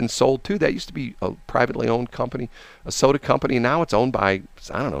that's been sold too. That used to be a privately owned company, a soda company. Now it's owned by,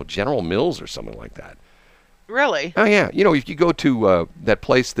 General Mills or something like that. Really? Oh, yeah. If you go to that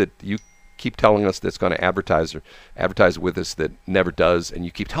place that you keep telling us that's going to advertise with us that never does, and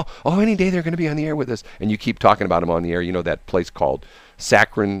you keep telling, any day they're going to be on the air with us, and you keep talking about them on the air. That place called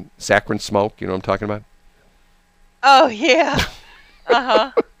Saccharin Smoke. You know what I'm talking about? Oh, yeah.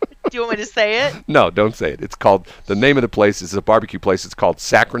 Uh-huh. Do you want me to say it? No, don't say it. It's called, the name of the place is a barbecue place. It's called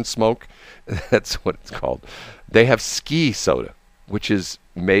Saccharin Smoke. That's what it's called. They have ski soda. which is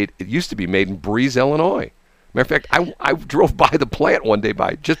made. It used to be made in Breeze, Illinois. Matter of fact, I drove by the plant one day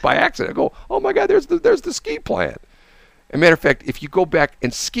just by accident. I go, oh my God, there's the ski plant. As a matter of fact, if you go back,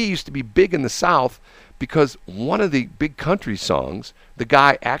 and ski used to be big in the South because one of the big country songs, the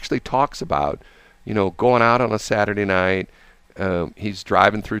guy actually talks about, going out on a Saturday night. He's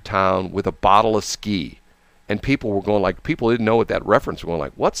driving through town with a bottle of ski. And people were going like, people didn't know what that reference was. Going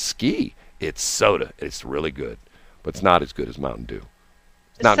like, what's ski? It's soda. It's really good. But it's not as good as Mountain Dew.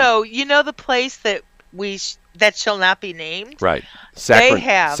 So, the place that that shall not be named? Right. They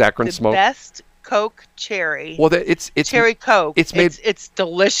have Saccharin Smoke. Best Coke cherry. Well, it's cherry Coke. It's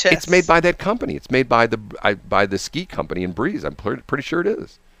delicious. It's made by that company. It's made by the ski company in Breeze. I'm pretty sure it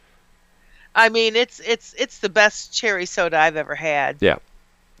is. I mean, it's the best cherry soda I've ever had. Yeah.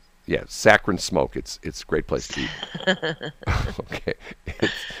 Yeah, Saccharin Smoke. It's a great place to eat. Okay.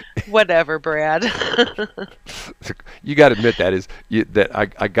 Whatever, Brad. You got to admit that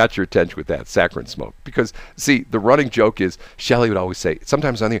I got your attention with that, Saccharin Smoke. Because, see, the running joke is, Shelley would always say,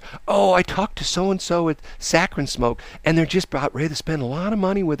 sometimes on the air, oh, I talked to so-and-so at Saccharin Smoke, and they're just about ready to spend a lot of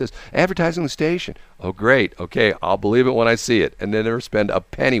money with us advertising the station. Oh, great. Okay, I'll believe it when I see it. And they never spend a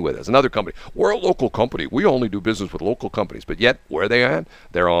penny with us. Another company. We're a local company. We only do business with local companies. But yet, where are they at?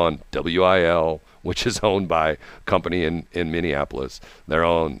 They're on WIL, which is owned by a company in Minneapolis. They're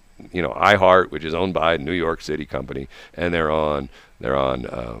on, iHeart, which is owned by a New York City company. And they're on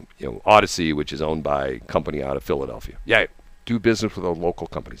Odyssey, which is owned by a company out of Philadelphia. Yeah, do business with those local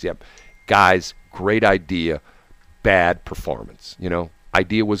companies. Yep. Guys, great idea, bad performance.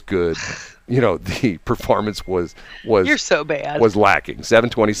 Idea was good. The performance was You're so bad. Was lacking.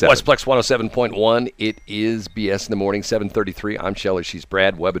 727. Westplex 107.1. It is BS in the Morning, 733. I'm Shelley. She's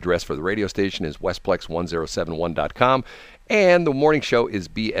Brad. Web address for the radio station is westplex1071.com. And the morning show is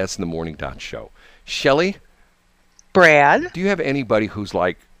bsinthemorning.show. Shelley? Brad? Do you have anybody who's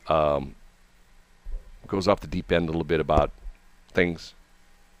like, goes off the deep end a little bit about things?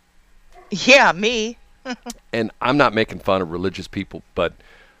 Yeah, me. And I'm not making fun of religious people, but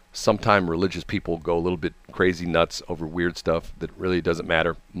sometimes religious people go a little bit crazy nuts over weird stuff that really doesn't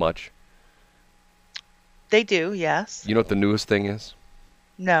matter much. They do, yes. You know what the newest thing is?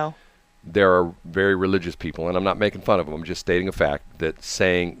 No. There are very religious people, and I'm not making fun of them, I'm just stating a fact, that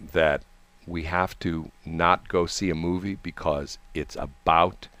saying that we have to not go see a movie because it's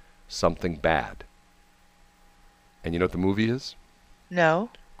about something bad. And you know what the movie is?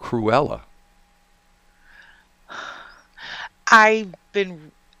 No. Cruella. I'm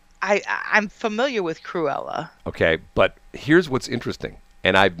familiar with Cruella. Okay, but here's what's interesting,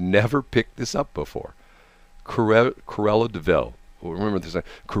 and I've never picked this up before. Cruella de Vil. Remember this?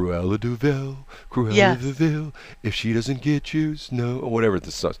 Cruella de Vil, Cruella de Vil. If she doesn't get you, no, or whatever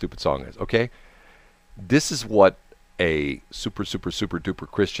this stupid song is. Okay, this is what a super duper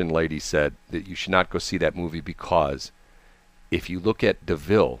Christian lady said, that you should not go see that movie because if you look at de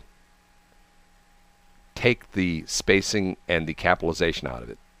Vil, take the spacing and the capitalization out of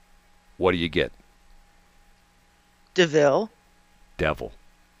it, what do you get? DeVille. Devil.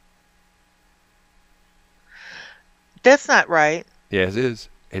 That's not right. Yes, it is.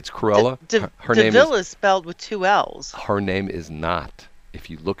 It's Cruella. Her name is spelled with two L's. Her name is not. If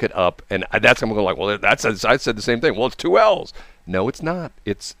you look it up, and that's I'm going like, well, I said the same thing. Well, it's two L's. No, it's not.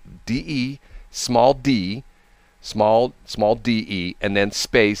 It's D-E, small d, small D-E, and then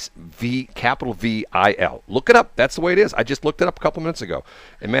space V, capital V-I-L. Look it up. That's the way it is. I just looked it up a couple minutes ago.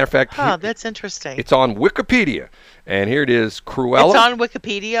 As a matter of fact, that's interesting. It's on Wikipedia, and here it is. Cruella. It's on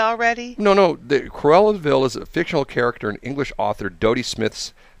Wikipedia already? No. Cruella de Vil is a fictional character in English author Dodie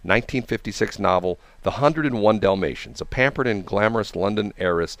Smith's 1956 novel, The 101 Dalmatians, a pampered and glamorous London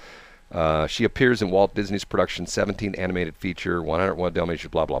heiress. She appears in Walt Disney's production 17 animated feature, 101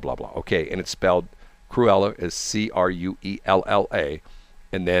 Dalmatians, blah, blah, blah, blah. Okay, and it's spelled Cruella is C-R-U-E-L-L-A,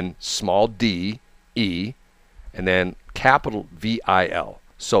 and then small d-E, and then capital V-I-L.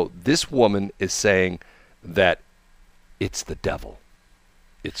 So this woman is saying that it's the devil.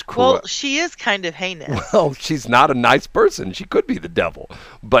 It's Cruella. Well, she is kind of heinous. Well, she's not a nice person. She could be the devil.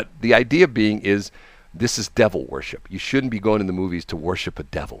 But the idea being is this is devil worship. You shouldn't be going to the movies to worship a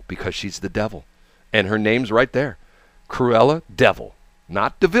devil because she's the devil. And her name's right there. Cruella, devil.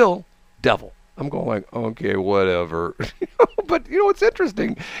 Not DeVille, devil. I'm going like, okay, whatever. But you know what's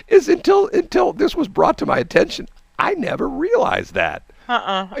interesting is until this was brought to my attention, I never realized that.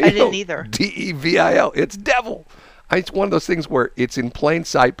 I didn't either. D-E-V-I-L. It's devil. It's one of those things where it's in plain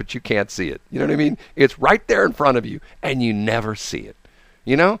sight, but you can't see it. You know what I mean? It's right there in front of you, and you never see it.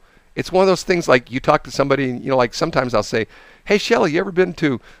 You know? It's one of those things like you talk to somebody, and, like sometimes I'll say, hey, Shelley, you ever been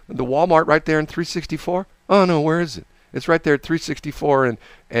to the Walmart right there in 364? Oh, no, where is it? It's right there at 364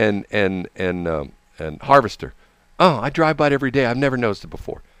 and Harvester. Oh, I drive by it every day. I've never noticed it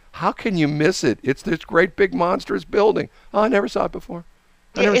before. How can you miss it? It's this great big monstrous building. Oh, I never saw it before.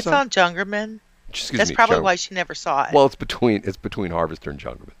 It's on Jungerman. That's probably why she never saw it. Well, it's between Harvester and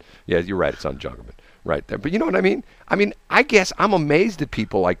Jungerman. Yeah, you're right. It's on Jungerman, right there. But you know what I mean? I guess I'm amazed at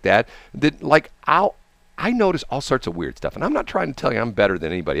people like that. That like I notice all sorts of weird stuff, and I'm not trying to tell you I'm better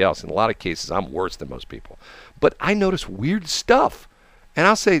than anybody else. In a lot of cases, I'm worse than most people. But I notice weird stuff, and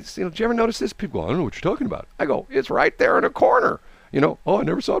I'll say, did you ever notice this? People go, I don't know what you're talking about. I go, it's right there in a corner. Oh, I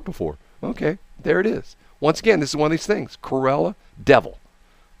never saw it before. Okay, there it is. Once again, this is one of these things. Cruella, devil.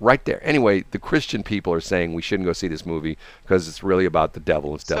 Right there. Anyway, the Christian people are saying we shouldn't go see this movie because it's really about the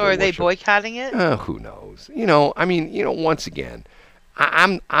devil. It's devil worship. So are they boycotting it? Who knows? Once again,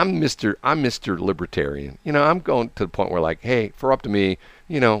 I'm Mr. Libertarian. I'm going to the point where like, hey, for up to me,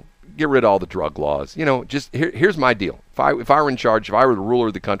 get rid of all the drug laws. Just here's my deal. If I were in charge, if I were the ruler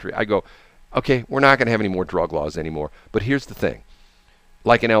of the country, I go, okay, we're not going to have any more drug laws anymore. But here's the thing.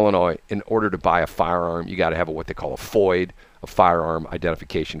 Like in Illinois, in order to buy a firearm, you got to have what they call a FOID, a firearm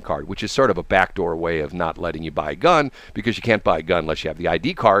identification card, which is sort of a backdoor way of not letting you buy a gun because you can't buy a gun unless you have the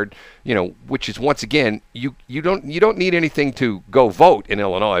ID card, which is once again, you don't need anything to go vote in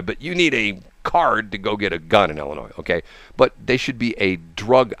Illinois, but you need a card to go get a gun in Illinois, okay? But they should be a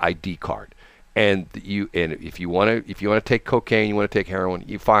drug ID card. And if you want to take cocaine, you want to take heroin,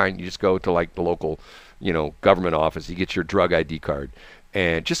 you just go to like the local, government office, you get your drug ID card.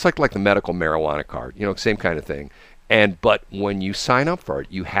 And just like the medical marijuana card, same kind of thing. But when you sign up for it,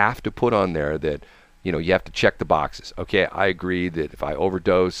 you have to put on there that, you have to check the boxes. Okay, I agree that if I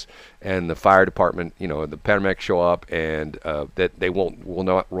overdose and the fire department, the paramedics show up and that they will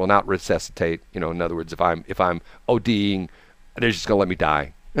not resuscitate. In other words, if I'm ODing, they're just gonna let me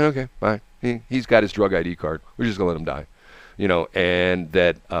die. Okay, fine. He's got his drug ID card. We're just gonna let him die. And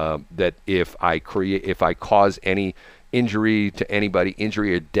that if I cause any injury to anybody,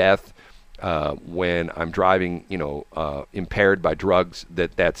 injury or death. When I'm driving, impaired by drugs,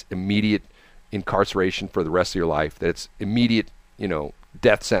 that's immediate incarceration for the rest of your life. That it's immediate,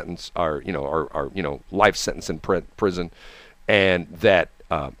 death sentence or life sentence in prison, and that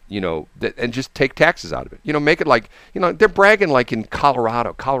and just take taxes out of it. Make it like they're bragging like in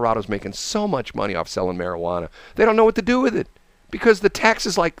Colorado. Colorado's making so much money off selling marijuana. They don't know what to do with it because the tax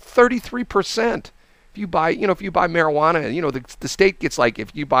is like 33%. If you buy marijuana, the state gets like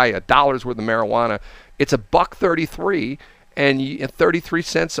if you buy $1 worth of marijuana, it's $1.33, and 33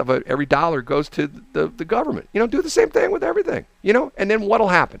 cents of every dollar goes to the government. Do the same thing with everything. And then what'll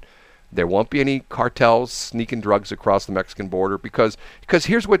happen? There won't be any cartels sneaking drugs across the Mexican border because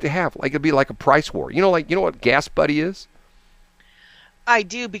here's what they have. Like it'd be like a price war. You know what Gas Buddy is? I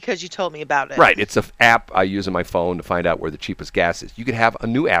do because you told me about it. Right. It's an app I use on my phone to find out where the cheapest gas is. You could have a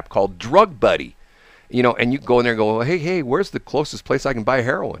new app called Drug Buddy. And you go in there and go, hey, where's the closest place I can buy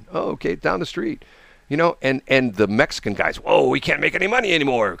heroin? Oh, okay, down the street. And the Mexican guys, whoa, we can't make any money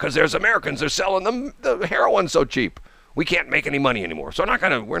anymore because there's Americans, they're selling the heroin so cheap. We can't make any money anymore. So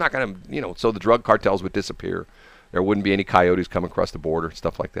we're not gonna, so the drug cartels would disappear. There wouldn't be any coyotes coming across the border,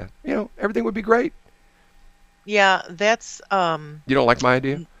 stuff like that. Everything would be great. Yeah, that's You don't like my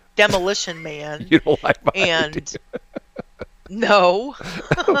idea? Demolition Man. You don't like my idea? No,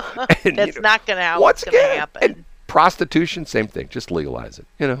 that's not going to happen. And prostitution, same thing. Just legalize it.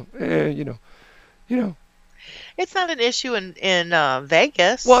 It's not an issue in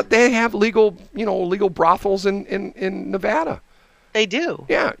Vegas. Well, they have legal brothels in Nevada. They do.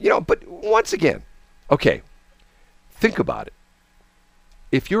 Yeah, but once again, okay, think about it.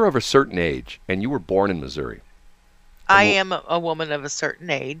 If you're of a certain age and you were born in Missouri. I am a woman of a certain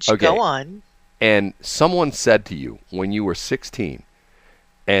age. Okay. Go on. And someone said to you when you were 16,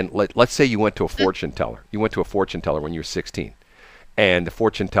 and let's say you went to a fortune teller. You went to a fortune teller when you were 16, and the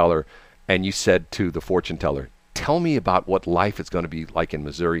fortune teller, and you said to the fortune teller, tell me about what life is going to be like in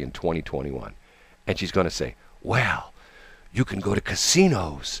Missouri in 2021. And she's going to say, well, you can go to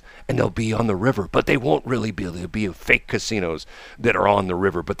casinos, and they'll be on the river, but they won't really be. They'll be fake casinos that are on the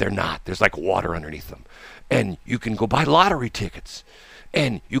river, but they're not. There's like water underneath them. And you can go buy lottery tickets.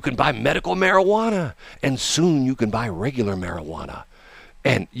 And you can buy medical marijuana, and soon you can buy regular marijuana.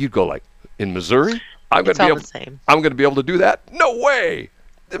 And you'd go like, in Missouri, I'm going to be able to do that? No way.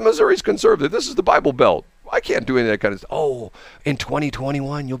 Missouri's conservative. This is the Bible Belt. I can't do any of that kind of stuff. Oh, in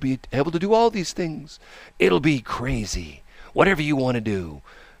 2021, you'll be able to do all these things. It'll be crazy. Whatever you want to do,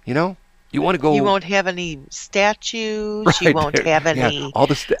 You want to go? You won't have any statues. Right, you won't have any. All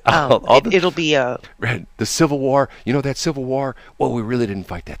the it'll be a. The Civil War. You know that Civil War? Well, we really didn't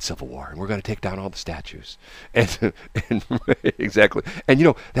fight that Civil War, and we're going to take down all the statues. And exactly.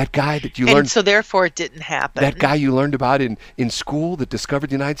 And that guy that you learned. And so therefore, it didn't happen. That guy you learned about in school that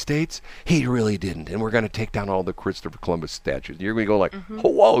discovered the United States, he really didn't. And we're going to take down all the Christopher Columbus statues. You're going to go like,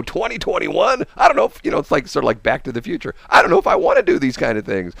 whoa, 2021? I don't know if it's like sort of like Back to the Future. I don't know if I want to do these kind of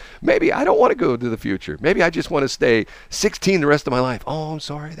things. Maybe I don't want to go to the future. Maybe I just want to stay 16 the rest of my life. Oh, I'm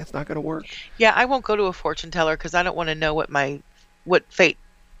sorry, that's not going to work. Yeah, I won't go to a fortune teller because I don't want to know what fate,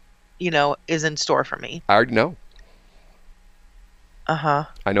 is in store for me. I already know. Uh-huh.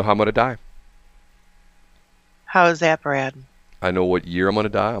 I know how I'm going to die. How is that, Brad? I know what year I'm going to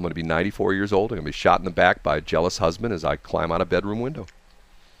die. I'm going to be 94 years old. I'm going to be shot in the back by a jealous husband as I climb out a bedroom window.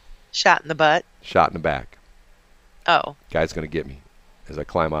 Shot in the butt? Shot in the back. Oh. Guy's going to get me as I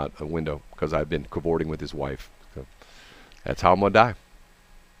climb out a window because I've been cavorting with his wife. So that's how I'm going to die.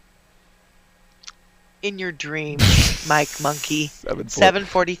 In your dream, Mike Monkey.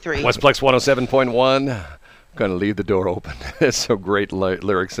 7:43. Westplex 107.1. I'm going to leave the door open. There's some great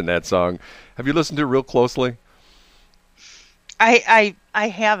lyrics in that song. Have you listened to it real closely? I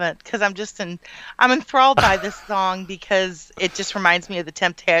haven't because I'm enthralled by this song because it just reminds me of the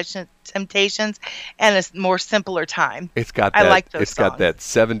Temptations and a more simpler time. It's got that. I like those songs. Got that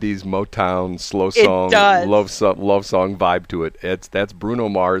 70s Motown slow song, love song vibe to it. That's Bruno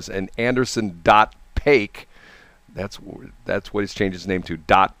Mars and Anderson Paak. That's what he's changed his name to.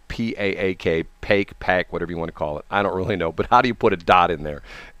 Paak, Paak, whatever you want to call it. I don't really know, but how do you put a dot in there?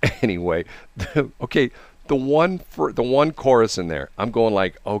 Anyway, okay. The one chorus in there, I'm going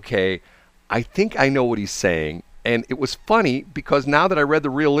like, okay, I think I know what he's saying. And it was funny because now that I read the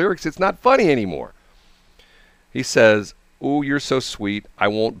real lyrics, it's not funny anymore. He says, ooh, you're so sweet, I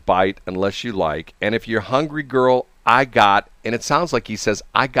won't bite unless you like. And if you're hungry, girl, I got, and it sounds like he says,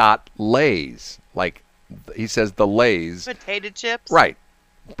 I got Lay's. Like he says the Lay's. Potato chips? Right.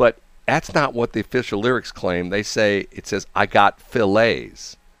 But that's not what the official lyrics claim. It says, I got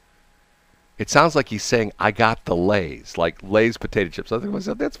fillets. It sounds like he's saying, I got the Lay's, like Lay's potato chips. I think to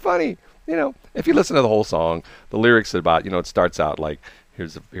myself, that's funny. If you listen to the whole song, the lyrics are about, it starts out like,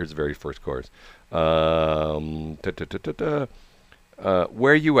 here's the very first chorus.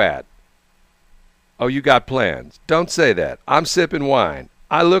 Where you at? Oh, you got plans. Don't say that. I'm sipping wine.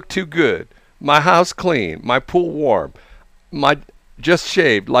 I look too good. My house clean. My pool warm. My just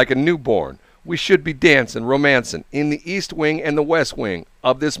shaved like a newborn. We should be dancing, romancing in the east wing and the west wing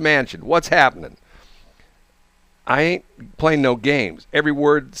of this mansion. What's happening? I ain't playing no games. Every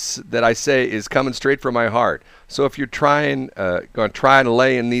word that I say is coming straight from my heart. So if you're going to try and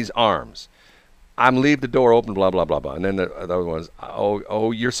lay in these arms, I'm leave the door open, blah, blah, blah, blah. And then the other one's,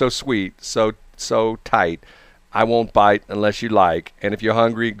 oh, you're so sweet, so tight. I won't bite unless you like. And if you're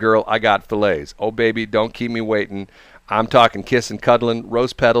hungry, girl, I got fillets. Oh, baby, don't keep me waiting. I'm talking kissing, cuddling,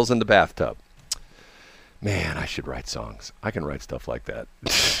 rose petals in the bathtub. Man, I should write songs. I can write stuff like that.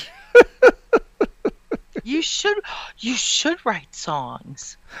 You should write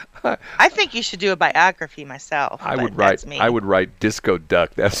songs. I think you should do a biography myself. I would write Disco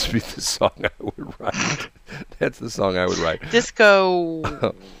Duck. That would be the song I would write. That's the song I would write.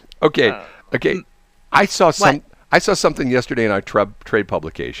 Disco. Okay. I saw something yesterday in our trade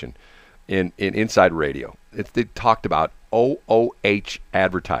publication in Inside Radio. They talked about OOH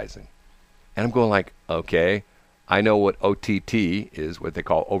advertising. And I'm going like, okay, I know what OTT is, what they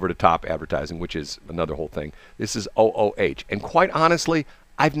call over-the-top advertising, which is another whole thing. This is OOH. And quite honestly,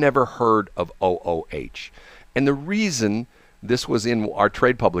 I've never heard of OOH. And the reason this was in our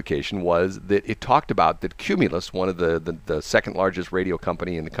trade publication was that it talked about that Cumulus, one of the second largest radio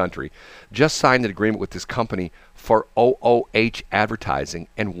company in the country, just signed an agreement with this company for OOH advertising.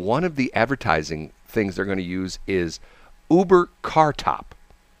 And one of the advertising things they're going to use is Uber Car Top.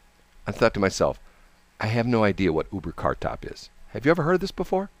 I thought to myself, I have no idea what Uber Car Top is. Have you ever heard this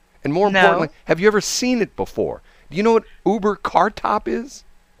before? And more importantly, have you ever seen it before? Do you know what Uber Car Top is?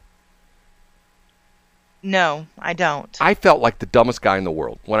 No, I don't. I felt like the dumbest guy in the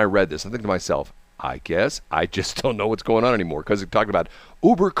world when I read this. I think to myself, I guess I just don't know what's going on anymore because it talked about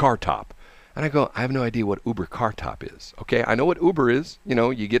Uber Car Top. And I go, I have no idea what Uber Car Top is. Okay, I know what Uber is.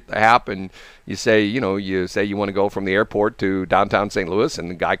 You get the app and you say you want to go from the airport to downtown St. Louis, and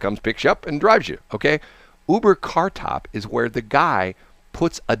the guy comes, picks you up, and drives you. Okay, Uber Car Top is where the guy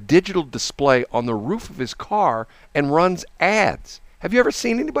puts a digital display on the roof of his car and runs ads. Have you ever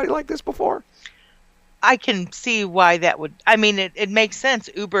seen anybody like this before? I can see why that would. I mean, it makes sense.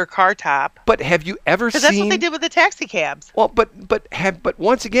 Uber car top. But have you ever seen? Because that's what they did with the taxi cabs. Well, but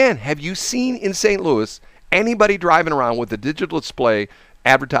once again, have you seen in St. Louis anybody driving around with a digital display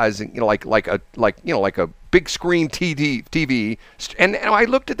advertising, like a big screen TV? And I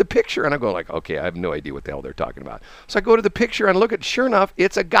looked at the picture and I go like, okay, I have no idea what the hell they're talking about. So I go to the picture and look at. Sure enough,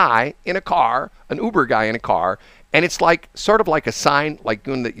 it's a guy in a car, an Uber guy in a car, and it's like sort of like a sign, like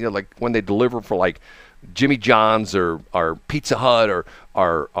when they deliver for like Jimmy John's or Pizza Hut or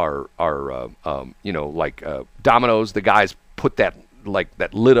Domino's. The guys put that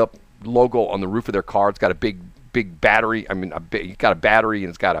lit up logo on the roof of their car. It's got a big battery. I mean, it's got a battery and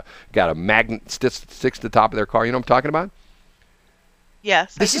it's got a magnet sticks to the top of their car. You know what I'm talking about?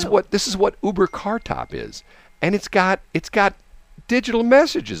 Yes. This is what Uber car top is, and it's got digital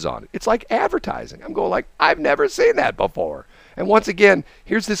messages on it. It's like advertising. I'm going like, I've never seen that before. And once again,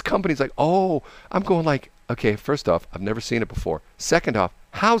 here's this company's like, oh, I'm going like, okay, first off, I've never seen it before. Second off,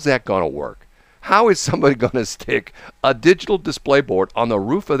 how's that going to work? How is somebody going to stick a digital display board on the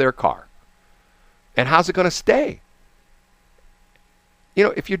roof of their car? And how's it going to stay? You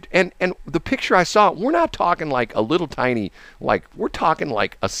know, if you and the picture I saw, we're not talking like a little tiny, like we're talking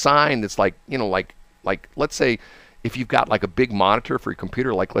like a sign that's like, you know, like let's say if you've got like a big monitor for your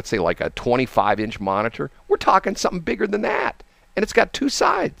computer, like let's say like a 25-inch monitor, we're talking something bigger than that. And it's got two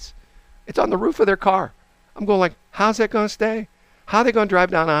sides. It's on the roof of their car. I'm going like, how's that going to stay? How are they going to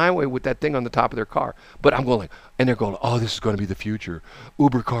drive down the highway with that thing on the top of their car? But I'm going like, and they're going, oh, this is going to be the future.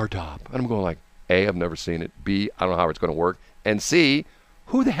 Uber car top. And I'm going like, A, I've never seen it. B, I don't know how it's going to work. And C,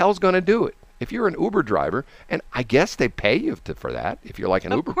 who the hell's going to do it? If you're an Uber driver, and I guess they pay you for that, if you're like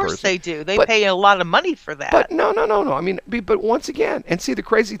an Uber person. Of course they do. They pay a lot of money for that. But no. I mean, but once again, and see, the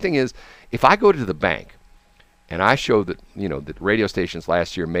crazy thing is, if I go to the bank, and I show that, you know, that radio stations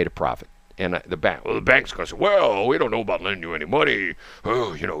last year made a profit, and the bank's going to say, well, we don't know about lending you any money.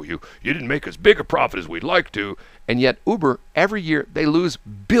 Oh, you know, you didn't make as big a profit as we'd like to. And yet Uber, every year, they lose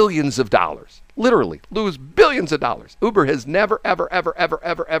billions of dollars. Literally lose billions of dollars. Uber has never,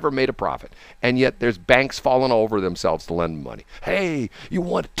 ever made a profit. And yet there's banks falling over themselves to lend money. Hey, you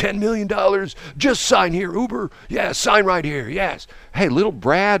want $10 million? Just sign here, Uber. Yeah, sign right here. Yes. Hey, little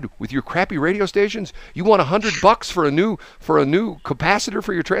Brad, with your crappy radio stations, you want $100 for a new capacitor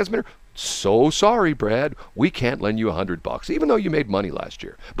for your transmitter? So sorry, Brad. We can't lend you $100, even though you made money last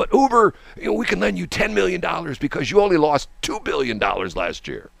year. But Uber, you know, we can lend you $10 million because you only lost $2 billion last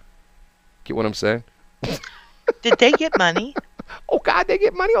year. Get what I'm saying? Did they get money? Oh God, they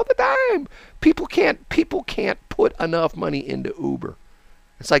get money all the time. People can't put enough money into Uber.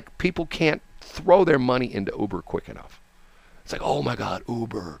 It's like people can't throw their money into Uber quick enough. It's like, oh my God,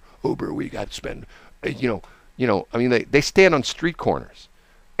 Uber, we got to spend, you know. I mean, they stand on street corners,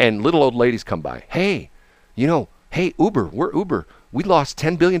 and little old ladies come by. Hey, Uber, we're Uber. We lost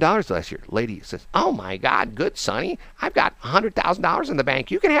 $10 billion last year. Lady says, oh my God, good, Sonny. I've got $100,000 in the bank.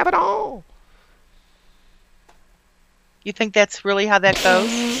 You can have it all. You think that's really how that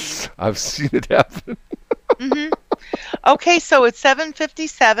goes? I've seen it happen. Mm-hmm. Okay, so it's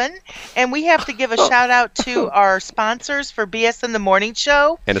 7:57, and we have to give a shout out to our sponsors for BS in the Morning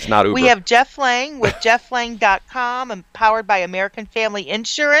Show. And it's not Uber. We have Jeff Lang with jefflang.com and powered by American Family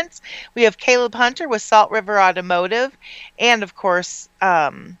Insurance. We have Caleb Hunter with Salt River Automotive, and of course,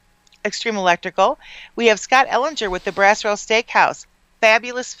 Extreme Electrical. We have Scott Ellinger with the Brass Rail Steakhouse.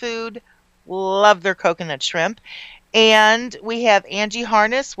 Fabulous food. Love their coconut shrimp. And we have Angie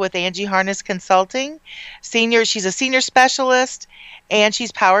Harness with Angie Harness Consulting. She's a senior specialist, and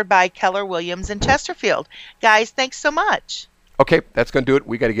she's powered by Keller Williams in Chesterfield. Guys, thanks so much. Okay, that's going to do it.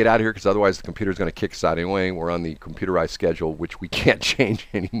 We got to get out of here because otherwise the computer's going to kick us out anyway. We're on the computerized schedule, which we can't change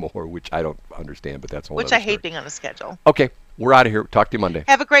anymore, which I don't understand, but that's a whole other story. Which I hate being on a schedule. Okay, we're out of here. Talk to you Monday.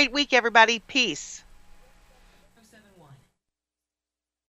 Have a great week, everybody. Peace.